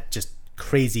song had just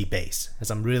crazy bass, and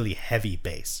some really heavy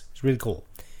bass. It's really cool.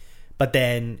 But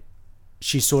then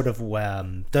she sort of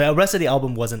the rest of the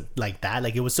album wasn't like that.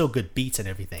 Like it was still good beats and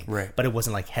everything, right? But it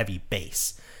wasn't like heavy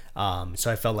bass.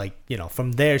 So I felt like,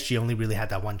 from there she only really had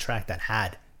that one track that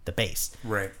had the bass.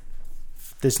 Right.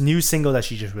 This new single that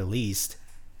she just released,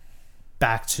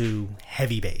 back to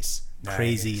heavy bass. Nice.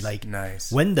 Crazy. Like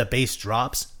nice. When the bass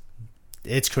drops,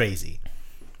 it's crazy.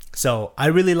 So I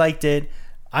really liked it.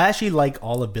 I actually like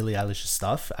all of Billie Eilish's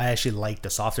stuff. I actually like the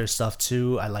softer stuff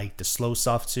too. I like the slow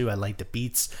stuff too. I like the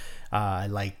beats. I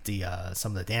like the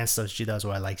some of the dance stuff she does,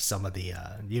 or I like some of the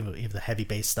even the heavy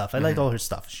bass stuff. I like all her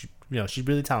stuff. She, she's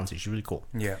really talented. She's really cool.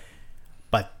 Yeah.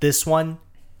 But this one,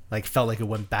 felt like it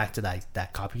went back to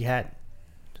that Copycat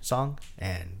song,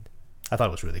 and I thought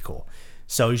it was really cool.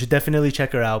 So you should definitely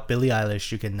check her out, Billie Eilish.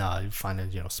 You can find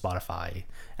it, Spotify,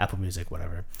 Apple Music,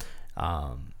 whatever.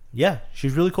 Yeah,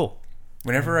 she's really cool.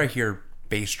 Whenever I hear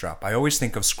bass drop, I always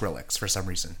think of Skrillex for some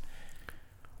reason.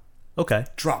 Okay.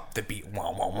 Drop the beat.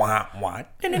 Wah, wah, wah, wah.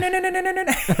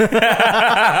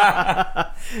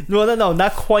 No,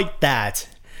 not quite that.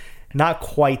 Not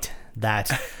quite that.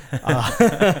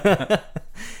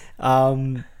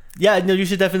 Yeah, no, you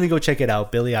should definitely go check it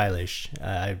out. Billie Eilish.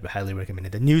 I highly recommend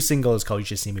it. The new single is called "You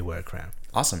Should See Me Wear a Crown."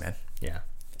 Awesome, man. Yeah.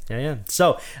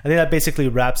 So I think that basically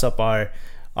wraps up our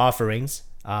offerings.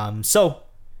 So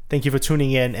thank you for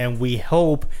tuning in, and we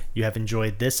hope you have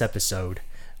enjoyed this episode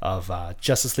of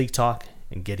Justice League Talk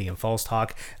and Gideon Falls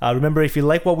Talk. Remember, if you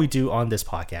like what we do on this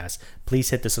podcast, please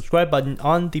hit the subscribe button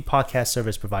on the podcast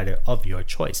service provider of your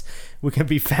choice. We can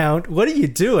be found. What are you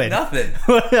doing? Nothing.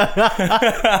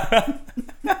 I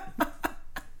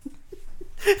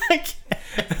can't.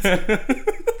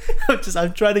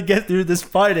 I'm trying to get through this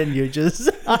part, and you're just.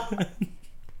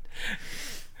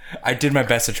 I did my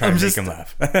best to try and make him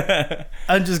laugh.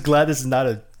 I'm just glad this is not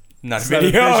a video. Not a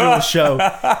visual show.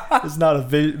 It's not a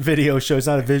video show. It's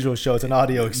not a visual show. It's an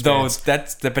audio experience. Though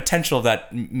that's the potential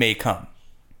that may come.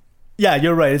 Yeah,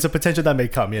 you're right. It's a potential that may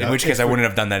come. In which case, I wouldn't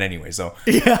have done that anyway. So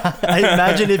yeah, I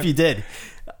imagine if you did.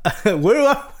 Where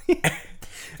are we?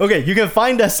 Okay, you can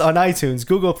find us on iTunes,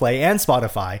 Google Play, and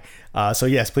Spotify. So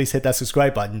yes, please hit that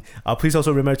subscribe button. Please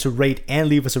also remember to rate and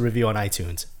leave us a review on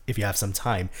iTunes if you have some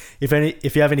time.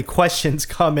 If you have any questions,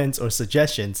 comments, or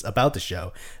suggestions about the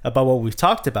show, about what we've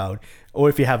talked about, or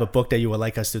if you have a book that you would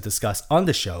like us to discuss on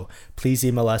the show, please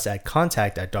email us at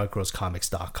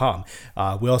contact@darkrosecomics.com.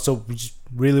 We also just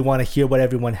really want to hear what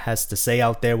everyone has to say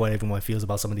out there, what everyone feels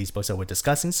about some of these books that we're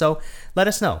discussing. So let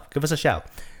us know. Give us a shout.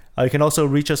 You can also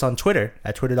reach us on Twitter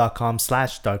at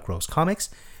twitter.com/darkrosecomics,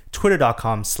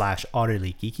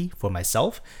 twitter.com/utterlygeeky for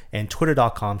myself, and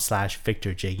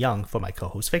twitter.com/VictorJYoung for my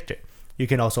co-host Victor. You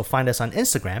can also find us on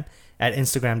Instagram at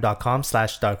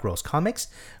instagram.com/darkrosecomics.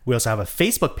 We also have a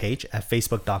Facebook page at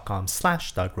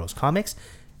facebook.com/darkrosecomics.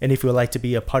 And if you would like to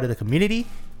be a part of the community,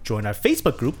 join our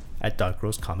Facebook group at Dark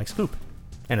Rose Comics Group.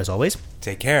 And as always,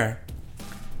 take care.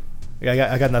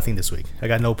 I got nothing this week. I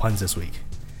got no puns this week.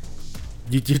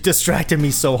 You distracted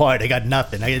me so hard. I got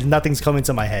nothing. Nothing's coming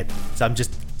to my head. So I'm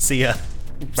just, see ya.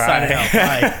 Bye. Signing out.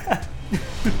 Bye.